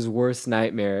 filmmaker's worst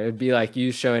nightmare. It'd be like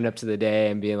you showing up to the day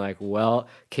and being like, well,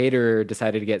 caterer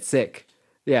decided to get sick.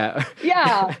 Yeah.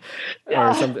 Yeah. Or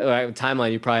Yeah. something like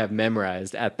timeline you probably have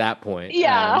memorized at that point.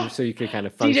 Yeah. So you could kind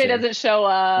of DJ function. doesn't show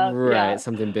up. Right. Yeah.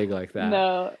 Something big like that.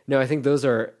 No. No, I think those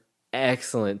are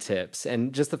excellent tips.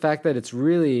 And just the fact that it's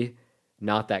really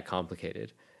not that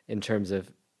complicated in terms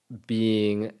of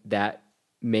being that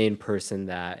main person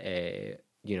that a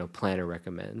planner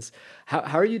recommends.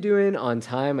 How are you doing on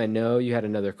time? I know you had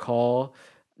another call.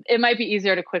 It might be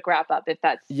easier to quick wrap up if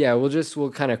that's Yeah,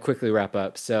 we'll kind of quickly wrap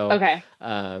up. So okay.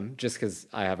 Just because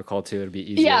I have a call too, it'll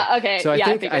be easier. Yeah, okay. So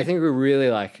I think we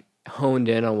really like honed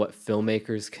in on what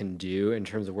filmmakers can do in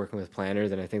terms of working with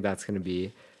planners, and I think that's going to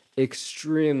be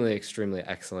extremely, extremely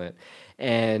excellent.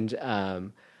 And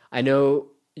I know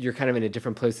you're kind of in a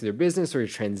different place with your business, or you're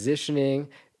transitioning.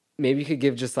 Maybe you could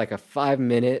give just like a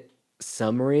 5-minute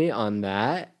summary on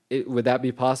that. Would that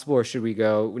be possible, or should we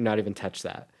not even touch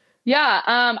that? Yeah,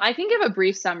 I can give a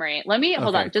brief summary.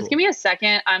 Hold on. Just give me a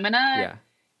second. I'm going to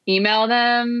email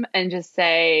them and just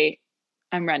say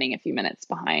I'm running a few minutes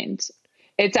behind.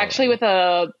 It's actually with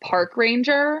a park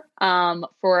ranger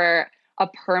for a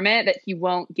permit that he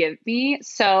won't give me.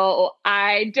 So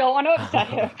I don't want to upset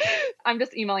him. I'm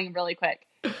just emailing him really quick.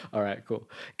 All right, cool.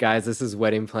 Guys, this is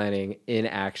wedding planning in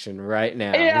action right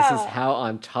now. Yeah. This is how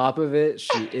on top of it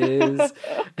she is.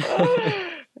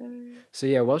 So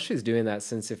yeah, while she's doing that,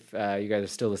 since if you guys are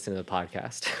still listening to the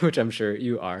podcast, which I'm sure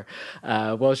you are,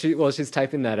 while she's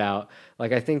typing that out,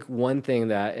 like I think one thing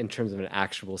that in terms of an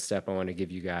actionable step I want to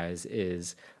give you guys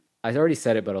is, I already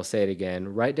said it, but I'll say it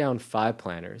again, write down 5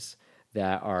 planners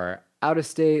that are out of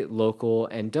state, local,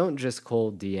 and don't just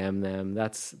cold DM them.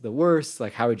 That's the worst.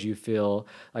 Like, how would you feel?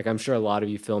 Like, I'm sure a lot of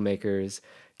you filmmakers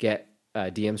get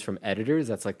DMs from editors.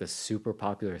 That's like the super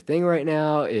popular thing right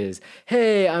now is,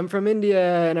 hey, I'm from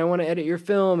India and I want to edit your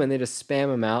film. And they just spam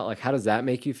them out. Like, how does that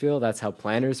make you feel? That's how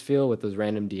planners feel with those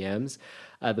random DMs.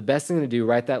 The best thing to do,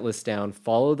 write that list down,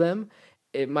 follow them.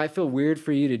 It might feel weird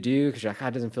for you to do because you're like,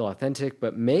 it doesn't feel authentic,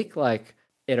 but make like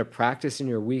it a practice in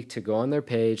your week to go on their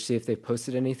page, see if they've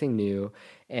posted anything new,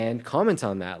 and comment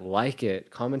on that, like it,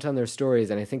 comment on their stories.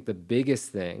 And I think the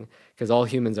biggest thing, because all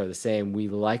humans are the same, we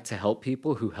like to help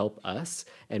people who help us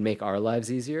and make our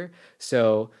lives easier.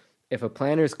 So if a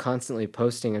planner is constantly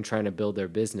posting and trying to build their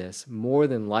business, more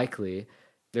than likely,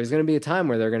 there's going to be a time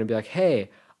where they're going to be like, hey,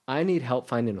 I need help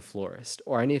finding a florist,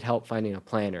 or I need help finding a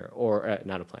planner, or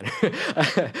not a planner,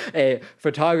 a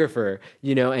photographer,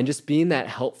 and just being that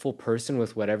helpful person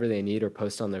with whatever they need or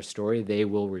post on their story, they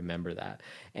will remember that.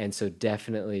 And so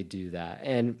definitely do that.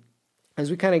 And as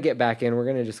we kind of get back in, we're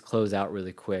going to just close out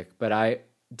really quick, but I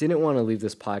didn't want to leave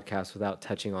this podcast without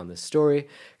touching on this story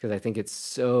because I think it's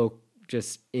so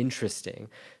just interesting.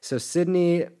 So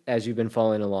Sydney, as you've been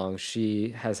following along,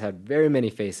 she has had very many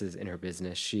faces in her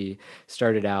business. She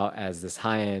started out as this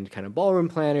high-end kind of ballroom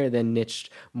planner, then niched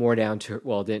more down to,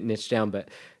 well, didn't niche down, but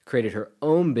created her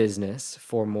own business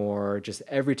for more just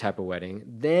every type of wedding,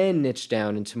 then niched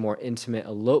down into more intimate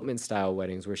elopement style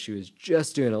weddings where she was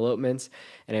just doing elopements.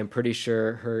 And I'm pretty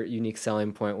sure her unique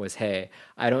selling point was, hey,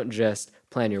 I don't just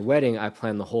plan your wedding, I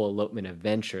plan the whole elopement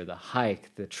adventure, the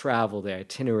hike, the travel, the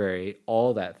itinerary,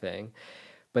 all that thing.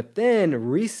 But then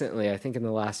recently, I think in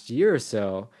the last year or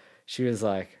so, she was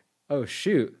like, oh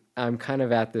shoot, I'm kind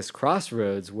of at this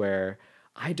crossroads where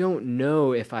I don't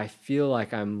know if I feel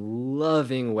like I'm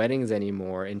loving weddings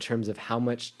anymore in terms of how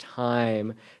much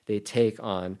time they take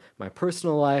on my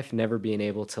personal life, never being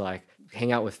able to like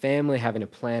hang out with family, having to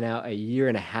plan out a year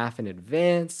and a half in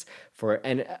advance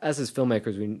and us as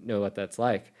filmmakers, we know what that's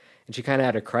like. And she kind of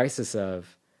had a crisis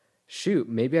of, shoot,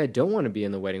 maybe I don't want to be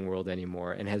in the wedding world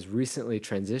anymore, and has recently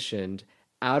transitioned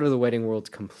out of the wedding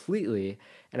world completely.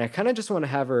 And I kind of just want to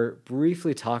have her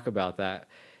briefly talk about that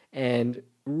and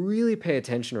really pay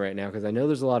attention right now, because I know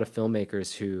there's a lot of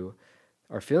filmmakers who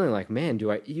are feeling like, man,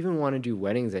 do I even want to do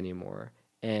weddings anymore?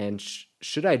 And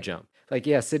should I jump? Like,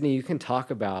 yeah, Sydney, you can talk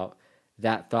about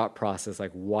that thought process,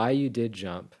 like why you did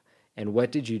jump and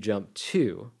what did you jump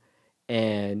to,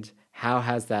 and how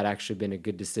has that actually been a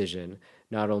good decision,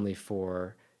 not only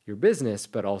for your business,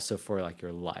 but also for like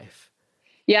your life?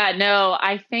 Yeah, no,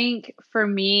 I think for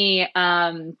me,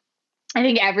 I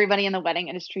think everybody in the wedding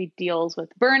industry deals with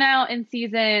burnout in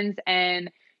seasons and,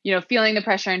 feeling the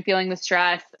pressure and feeling the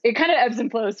stress. It kind of ebbs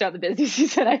and flows throughout the busy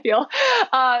season, I feel.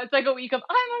 It's like a week of,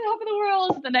 I'm on top of the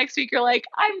world. The next week, you're like,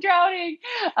 I'm drowning.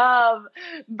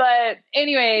 But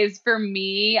anyways, for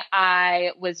me,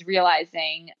 I was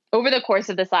realizing over the course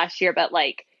of this last year, but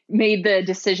like made the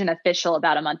decision official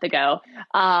about a month ago,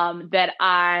 that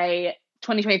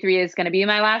 2023 is going to be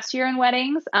my last year in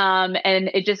weddings. And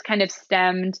it just kind of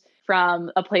stemmed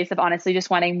from a place of honestly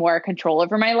just wanting more control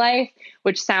over my life,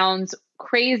 which sounds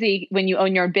crazy when you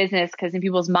own your own business, because in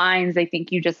people's minds, they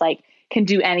think you just like can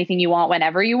do anything you want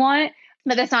whenever you want.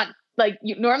 But that's not like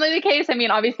normally the case. I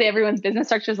mean, obviously everyone's business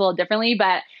structure is a little differently,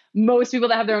 but most people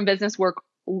that have their own business work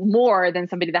more than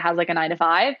somebody that has like a 9 to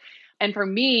 5. And for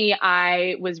me,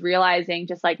 I was realizing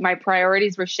just like my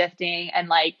priorities were shifting, and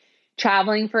like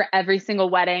traveling for every single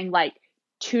wedding, like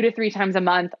 2 to 3 times a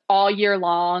month all year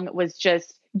long, was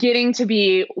just getting to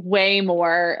be way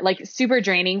more like super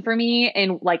draining for me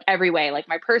in like every way, like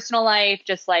my personal life,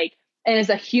 just like, and as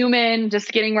a human,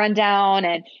 just getting run down.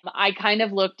 And I kind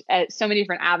of looked at so many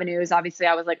different avenues. Obviously,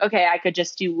 I was like, okay, I could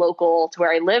just do local to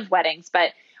where I live weddings,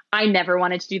 but I never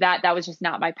wanted to do that. That was just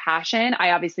not my passion.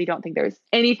 I obviously don't think there's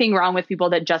anything wrong with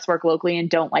people that just work locally and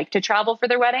don't like to travel for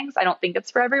their weddings. I don't think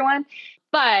it's for everyone.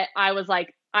 But I was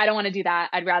like, I don't want to do that.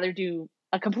 I'd rather do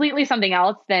a completely something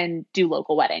else than do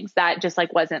local weddings. That just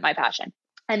like wasn't my passion.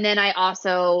 And then I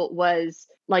also was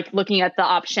like looking at the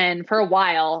option for a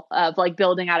while of like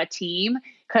building out a team.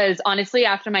 Because honestly,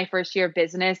 after my first year of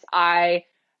business, I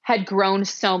had grown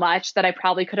so much that I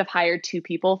probably could have hired 2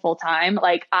 people full time.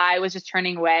 Like I was just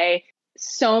turning away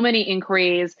so many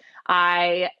inquiries.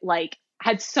 I like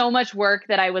had so much work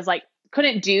that I was like,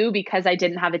 couldn't do because I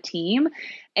didn't have a team.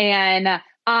 And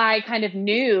I kind of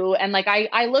knew, and like, I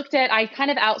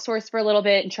kind of outsourced for a little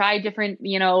bit and tried different,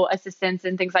 assistants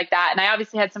and things like that. And I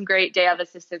obviously had some great day of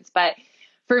assistants, but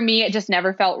for me, it just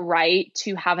never felt right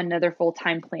to have another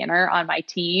full-time planner on my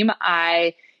team.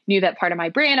 I knew that part of my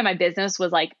brand and my business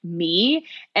was like me.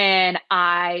 And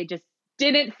I just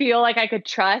didn't feel like I could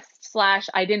trust /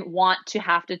 I didn't want to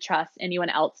have to trust anyone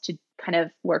else to kind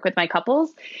of work with my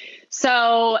couples.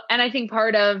 So, and I think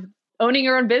part of owning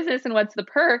your own business and what's the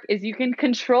perk is you can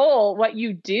control what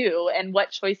you do and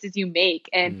what choices you make.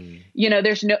 And,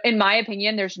 in my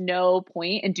opinion, there's no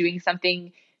point in doing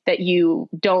something that you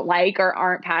don't like or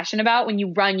aren't passionate about when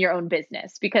you run your own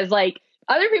business, because like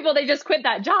other people, they just quit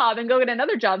that job and go get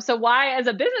another job. So why, as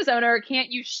a business owner,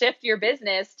 can't you shift your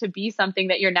business to be something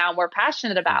that you're now more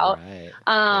passionate about?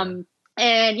 Right.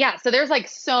 And yeah, so there's like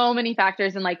so many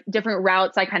factors and like different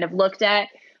routes I kind of looked at.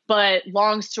 But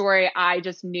long story, I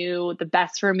just knew the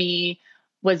best for me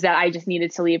was that I just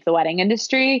needed to leave the wedding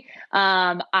industry.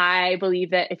 I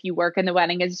believe that if you work in the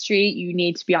wedding industry, you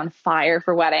need to be on fire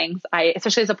for weddings.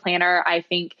 Especially as a planner, I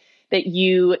think that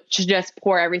you should just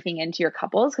pour everything into your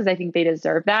couples, because I think they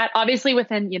deserve that. Obviously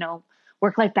within,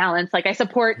 work-life balance, like I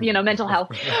support, mental health,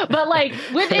 but like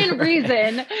within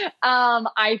reason,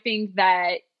 I think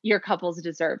that your couples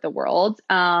deserve the world.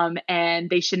 And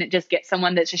they shouldn't just get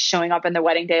someone that's just showing up on their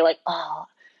wedding day, like, oh,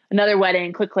 another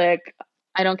wedding, click.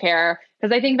 I don't care.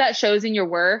 Because I think that shows in your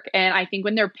work. And I think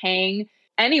when they're paying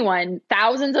anyone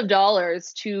thousands of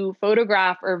dollars to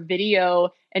photograph or video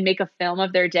and make a film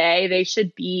of their day, they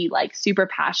should be like super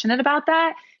passionate about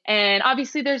that. And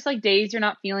obviously there's like days you're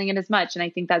not feeling it as much. And I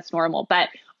think that's normal. But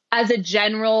as a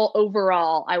general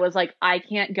overall, I was like, I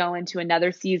can't go into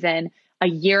another season a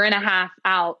year and a half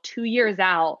out, 2 years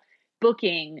out,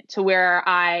 booking to where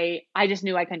I just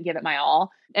knew I couldn't give it my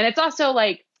all. And it's also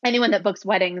like anyone that books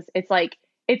weddings, it's like,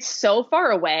 it's so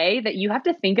far away that you have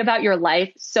to think about your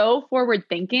life so forward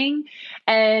thinking,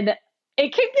 and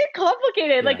it can get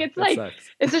complicated. Yeah, like, it's like,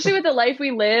 especially with the life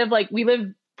we live, like we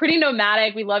live pretty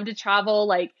nomadic. We love to travel.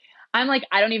 Like, I'm like,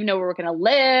 I don't even know where we're going to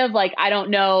live. Like, I don't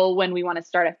know when we want to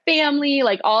start a family,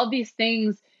 like all of these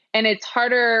things. And it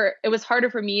was harder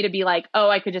for me to be like, oh,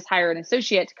 I could just hire an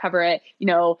associate to cover it.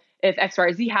 If X, Y,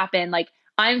 or Z happened, like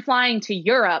I'm flying to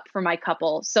Europe for my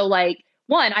couple. So like,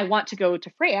 one, I want to go to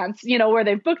France, where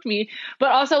they've booked me,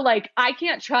 but also like, I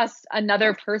can't trust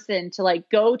another person to like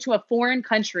go to a foreign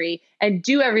country and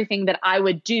do everything that I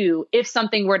would do if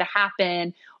something were to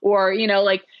happen, or,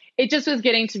 like it just was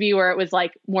getting to be where it was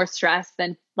like more stress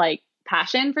than like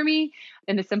passion for me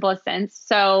in the simplest sense.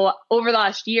 So over the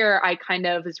last year, I kind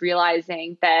of was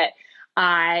realizing that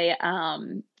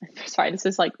sorry, this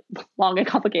is like long and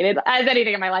complicated as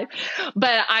anything in my life,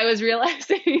 but I was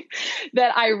realizing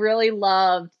that I really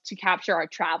loved to capture our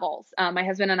travels. My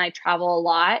husband and I travel a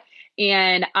lot,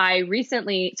 and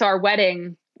so our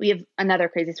wedding, we have another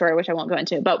crazy story, which I won't go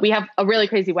into, but we have a really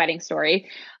crazy wedding story.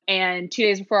 And 2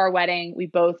 days before our wedding, we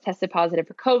both tested positive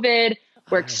for COVID.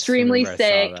 We're extremely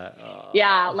sick.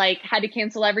 Yeah. Like had to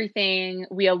cancel everything.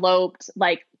 We eloped,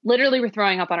 like literally we're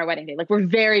throwing up on our wedding day. Like we're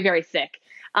very, very sick.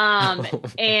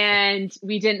 And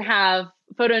we didn't have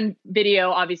photo and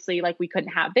video, obviously, like we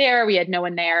couldn't have there. We had no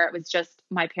one there. It was just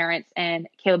my parents and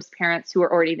Caleb's parents who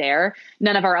were already there.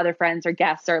 None of our other friends or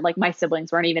guests or like my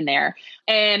siblings weren't even there.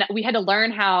 And we had to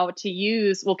learn how to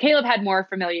use, well, Caleb had more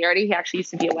familiarity. He actually used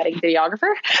to be a wedding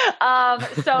videographer.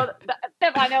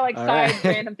 I know, like side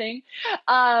random thing.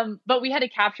 But we had to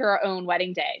capture our own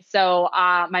wedding day. So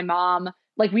my mom,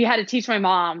 like we had to teach my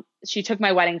mom, she took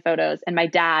my wedding photos and my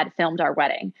dad filmed our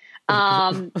wedding.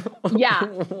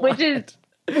 Which is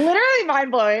literally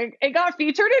mind blowing. It got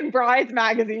featured in Brides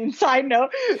magazine. Side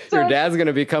note. So your dad's going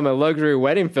to become a luxury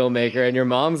wedding filmmaker and your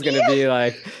mom's going to be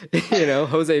like,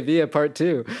 Jose Villa part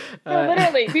 2. So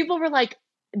literally people were like,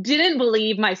 didn't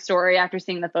believe my story after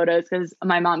seeing the photos because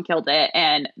my mom killed it.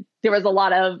 And there's a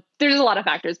lot of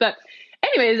factors, but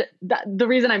anyways, the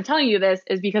reason I'm telling you this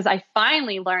is because I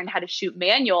finally learned how to shoot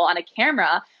manual on a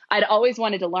camera. I'd always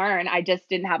wanted to learn. I just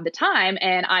didn't have the time.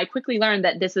 And I quickly learned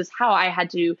that this is how I had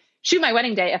to shoot my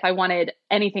wedding day if I wanted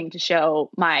anything to show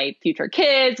my future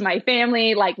kids, my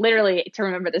family, like literally to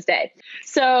remember this day.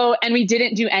 So, and we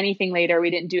didn't do anything later. We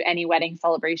didn't do any wedding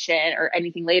celebration or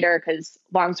anything later because,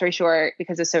 long story short,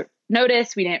 because of so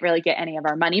notice, we didn't really get any of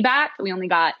our money back. We only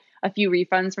got a few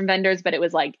refunds from vendors, but it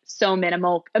was like so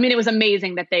minimal. I mean, it was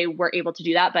amazing that they were able to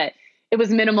do that, but it was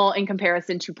minimal in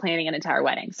comparison to planning an entire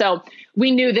wedding. So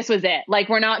we knew this was it. Like,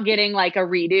 we're not getting like a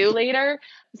redo later.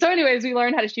 So anyways, we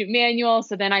learned how to shoot manual.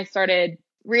 So then I started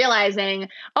realizing,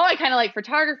 I kind of like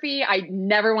photography. I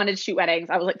never wanted to shoot weddings.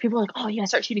 I was like, people were like, oh, you gotta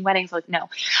start shooting weddings. I was like,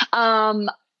 no.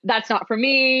 That's not for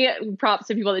me. Props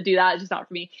to people that do that. It's just not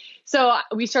for me. So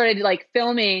we started like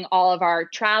filming all of our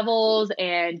travels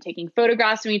and taking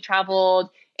photographs when we traveled.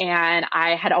 And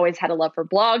I had always had a love for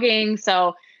blogging.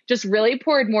 So just really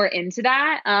poured more into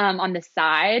that on the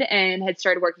side and had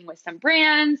started working with some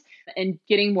brands and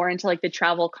getting more into like the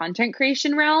travel content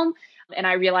creation realm. And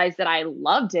I realized that I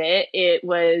loved it. It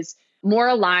was more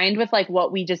aligned with like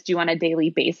what we just do on a daily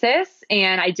basis.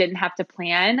 And I didn't have to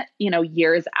plan,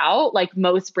 years out. Like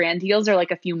most brand deals are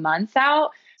like a few months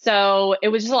out. So it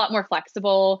was just a lot more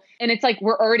flexible. And it's like,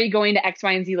 we're already going to X,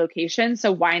 Y, and Z location.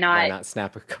 So why not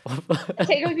snap a couple of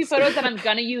take a few photos that I'm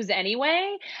going to use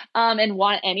anyway, and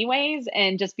want anyways,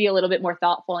 and just be a little bit more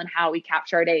thoughtful in how we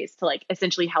capture our days to like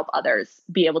essentially help others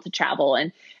be able to travel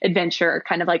and adventure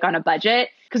kind of like on a budget.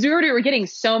 Because we already were getting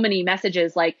so many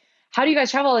messages like, how do you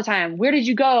guys travel all the time? Where did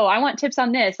you go? I want tips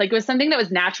on this. Like, it was something that was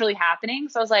naturally happening.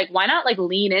 So I was like, why not like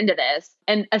lean into this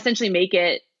and essentially make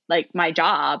it like my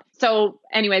job. So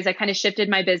anyways, I kind of shifted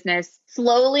my business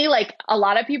slowly. Like a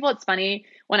lot of people, it's funny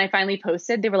when I finally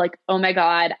posted, they were like, oh my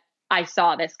God, I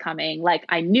saw this coming. Like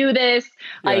I knew this.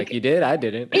 Like you did, I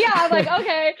didn't. Yeah. I was like,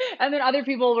 okay. And then other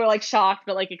people were like shocked,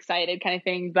 but like excited kind of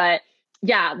thing. But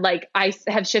yeah, like I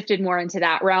have shifted more into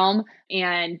that realm,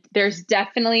 and there's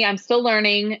definitely, I'm still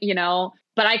learning,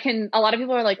 but a lot of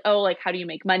people are like, oh, like, how do you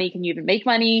make money? Can you even make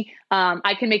money?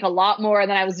 I can make a lot more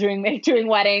than I was doing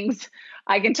weddings.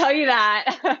 I can tell you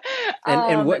that.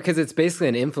 and what, because it's basically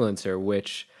an influencer,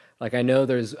 which like I know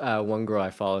there's one girl I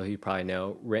follow who you probably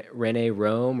know, Renee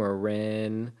Rome or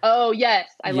Ren. Oh yes,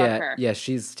 I love her. Yeah,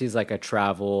 she's like a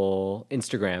travel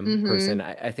Instagram person.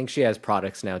 I think she has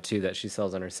products now too that she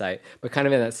sells on her site, but kind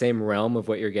of in that same realm of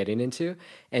what you're getting into.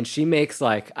 And she makes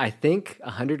like I think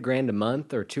 $100,000 a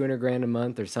month or $200,000 a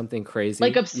month or something crazy,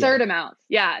 like absurd amounts.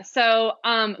 Yeah. So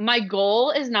my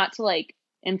goal is not to like,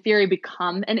 in theory,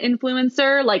 become an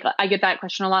influencer. Like I get that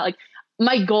question a lot. Like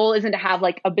my goal isn't to have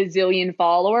like a bazillion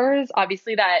followers.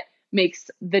 Obviously that makes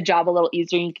the job a little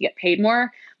easier. You can get paid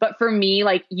more. But for me,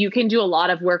 like you can do a lot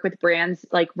of work with brands,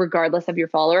 like regardless of your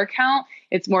follower count.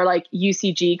 It's more like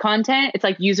UCG content. It's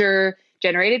like user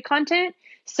generated content.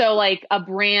 So like a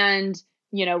brand,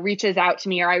 reaches out to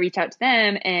me or I reach out to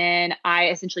them and I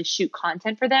essentially shoot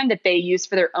content for them that they use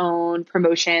for their own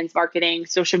promotions, marketing,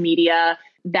 social media.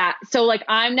 So like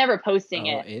I'm never posting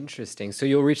it. Interesting. So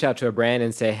you'll reach out to a brand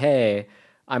and say, hey,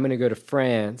 I'm going to go to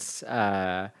France.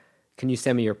 Can you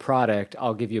send me your product?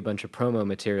 I'll give you a bunch of promo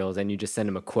materials, and you just send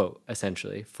them a quote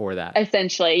essentially for that.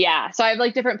 Essentially. Yeah. So I have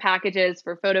like different packages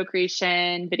for photo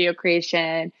creation, video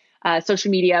creation,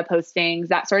 social media postings,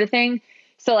 that sort of thing.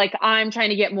 So like I'm trying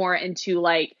to get more into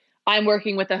like, I'm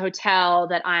working with a hotel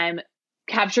that I'm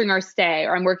capturing our stay,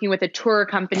 or I'm working with a tour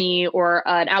company or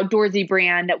an outdoorsy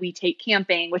brand that we take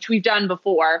camping, which we've done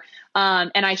before.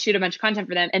 And I shoot a bunch of content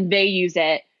for them and they use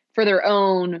it for their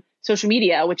own social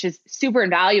media, which is super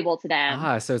invaluable to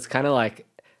them. So it's kind of like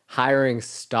hiring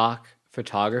stock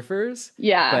photographers.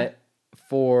 Yeah.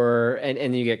 But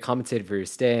and you get compensated for your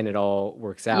stay and it all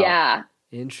works out. Yeah.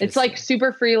 Interesting. It's like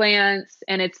super freelance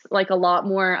and it's like a lot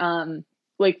more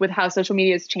like with how social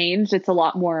media has changed, it's a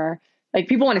lot more like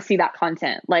people want to see that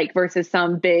content, like versus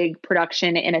some big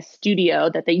production in a studio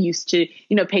that they used to,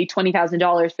 pay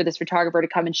 $20,000 for this photographer to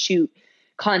come and shoot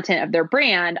content of their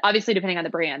brand. Obviously, depending on the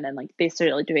brand, then like they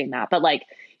started doing that. But like,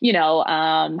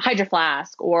 Hydro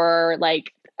Flask or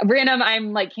like random,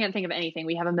 I'm like, can't think of anything.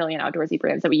 We have a million outdoorsy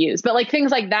brands that we use, but like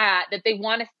things like that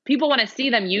people want to see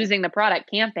them using the product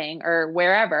camping or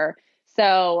wherever.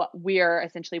 So we are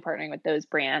essentially partnering with those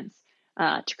brands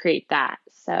to create that.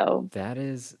 So that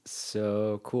is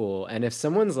so cool. And if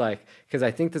someone's like, because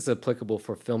I think this is applicable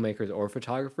for filmmakers or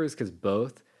photographers, because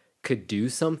both could do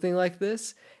something like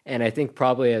this. And I think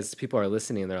probably as people are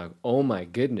listening, they're like, oh my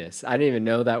goodness, I didn't even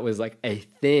know that was like a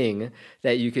thing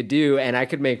that you could do. And I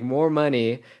could make more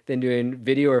money than doing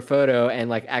video or photo and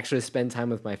like actually spend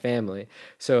time with my family.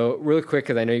 So really quick,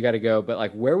 because I know you got to go, but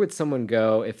like where would someone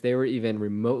go if they were even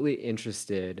remotely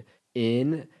interested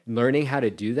in learning how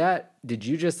to do that? Did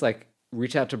you just like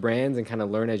reach out to brands and kind of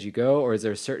learn as you go? Or is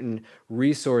there certain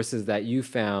resources that you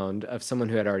found of someone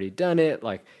who had already done it,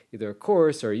 like either a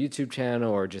course or a YouTube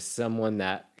channel or just someone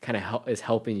that kind of is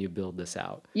helping you build this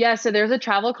out? Yeah. So there's a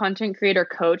travel content creator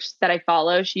coach that I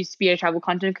follow. She used to be a travel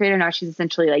content creator. Now she's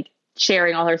essentially like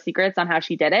sharing all her secrets on how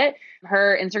she did it.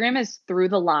 Her Instagram is Through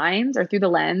the Lines or Through the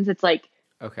Lens. It's like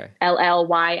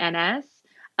LLYNS.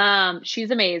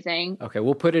 She's amazing. Okay.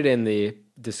 We'll put it in the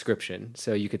description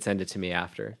so you could send it to me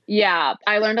after. Yeah.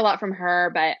 I learned a lot from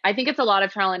her, but I think it's a lot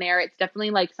of trial and error. It's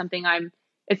definitely like something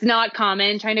it's not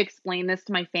common trying to explain this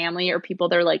to my family or people.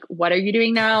 They're like, what are you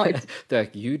doing now? They're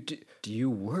like, do you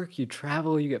work? You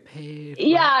travel? You get paid?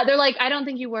 Yeah. They're like, I don't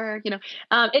think you work,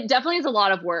 it definitely is a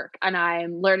lot of work and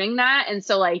I'm learning that. And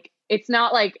so like, it's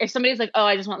not like if somebody's like, oh,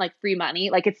 I just want like free money.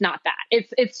 Like, it's not that.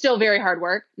 It's still very hard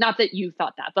work. Not that you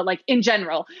thought that, but like in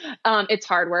general, it's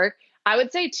hard work. I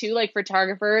would say too, like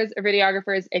photographers or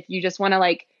videographers, if you just want to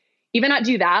like, even not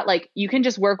do that, like you can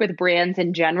just work with brands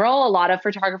in general. A lot of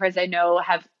photographers I know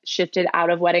have shifted out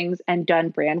of weddings and done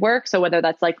brand work. So whether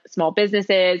that's like small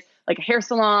businesses, like a hair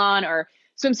salon or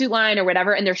swimsuit line or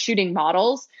whatever, and they're shooting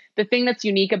models. The thing that's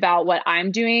unique about what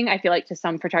I'm doing, I feel like to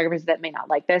some photographers that may not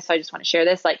like this, so I just want to share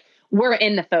this, like we're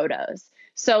in the photos.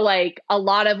 So like a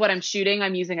lot of what I'm shooting,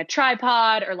 I'm using a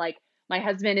tripod or like my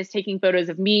husband is taking photos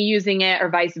of me using it or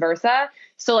vice versa.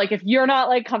 So like if you're not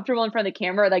like comfortable in front of the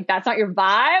camera, like that's not your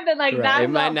vibe, then like that's it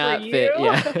might not for fit. you.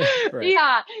 Yeah. Right.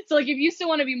 Yeah. So like if you still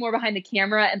want to be more behind the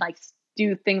camera and like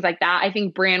do things like that, I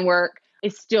think brand work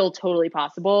is still totally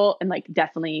possible and like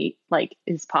definitely like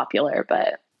is popular.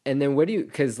 But and then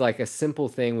because like a simple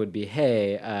thing would be,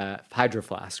 hey, Hydro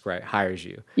Flask, right, hires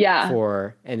you. Yeah.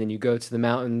 And then you go to the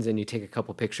mountains and you take a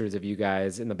couple pictures of you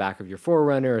guys in the back of your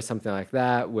 4Runner or something like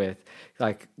that with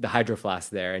like the Hydro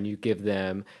Flask there and you give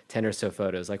them 10 or so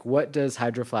photos. Like what does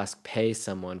Hydro Flask pay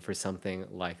someone for something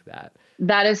like that?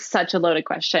 That is such a loaded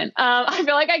question. I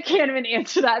feel like I can't even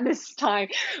answer that this time,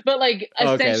 but like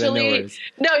essentially,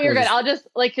 no, you're good. I'll just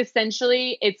like,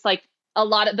 essentially it's like, a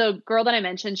lot of the girl that I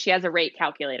mentioned, she has a rate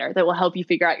calculator that will help you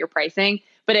figure out your pricing,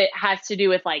 but it has to do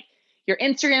with like your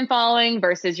Instagram following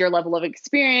versus your level of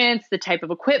experience, the type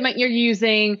of equipment you're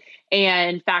using,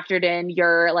 and factored in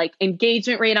your like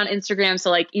engagement rate on Instagram.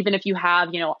 So like, even if you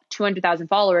have, 200,000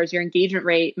 followers, your engagement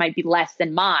rate might be less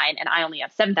than mine. And I only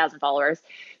have 7,000 followers.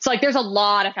 So like, there's a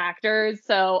lot of factors.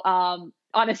 So,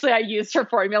 honestly, I used her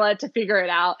formula to figure it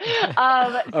out.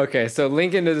 Okay, so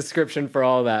link in the description for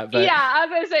all that. But... yeah, I was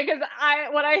going to say, because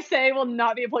what I say will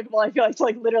not be applicable, I feel like, to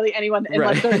like literally anyone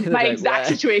unless they're in my exact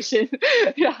situation.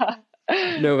 Yeah.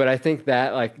 No, but I think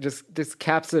that like just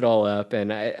caps it all up,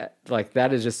 and I like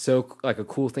that is just so like a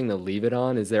cool thing to leave it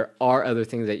on. Is there are other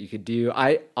things that you could do.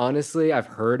 I've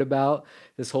heard about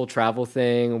this whole travel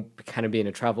thing, kind of being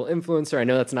a travel influencer. I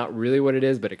know that's not really what it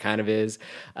is, but it kind of is.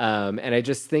 And I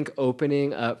just think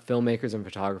opening up filmmakers and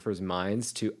photographers'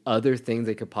 minds to other things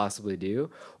they could possibly do,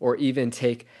 or even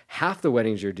take half the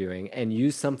weddings you're doing and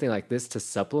use something like this to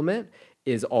supplement,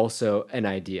 is also an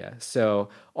idea. So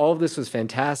all of this was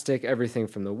fantastic. Everything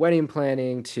from the wedding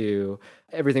planning to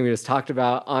everything we just talked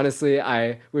about. Honestly,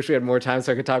 I wish we had more time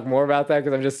so I could talk more about that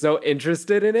because I'm just so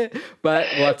interested in it, but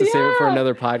we'll have to save it for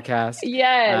another podcast.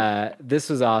 Yes. This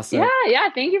was awesome. Yeah.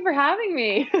 Thank you for having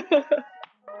me.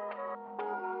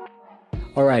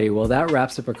 Alrighty, well that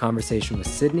wraps up our conversation with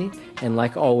Sydney. And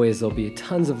like always, there'll be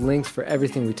tons of links for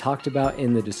everything we talked about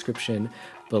in the description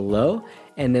below.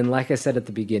 And then, like I said at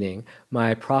the beginning,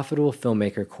 my Profitable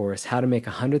Filmmaker course, How to Make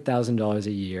 $100,000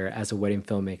 a Year as a Wedding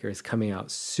Filmmaker, is coming out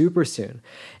super soon.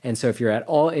 And so if you're at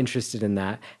all interested in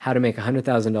that, how to make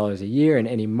 $100,000 a year in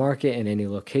any market, in any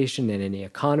location, in any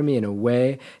economy, in a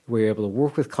way where you're able to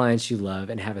work with clients you love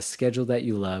and have a schedule that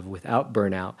you love without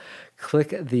burnout,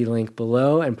 click the link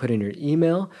below and put in your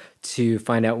email to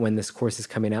find out when this course is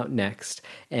coming out next.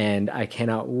 And I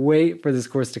cannot wait for this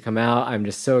course to come out. I'm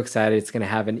just so excited. It's going to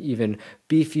have an even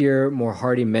beefier, more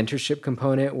hearty mentorship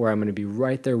component where I'm going to be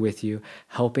right there with you,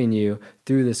 helping you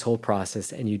through this whole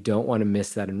process. And you don't want to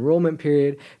miss that enrollment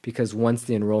period, because once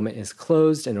the enrollment is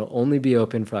closed, and it'll only be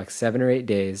open for like 7 or 8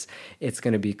 days, it's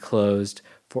going to be closed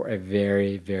for a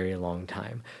very, very long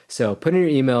time. So put in your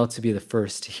email to be the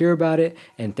first to hear about it.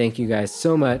 And thank you guys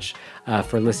so much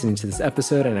for listening to this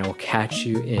episode, and I will catch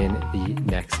you in the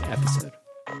next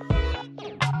episode.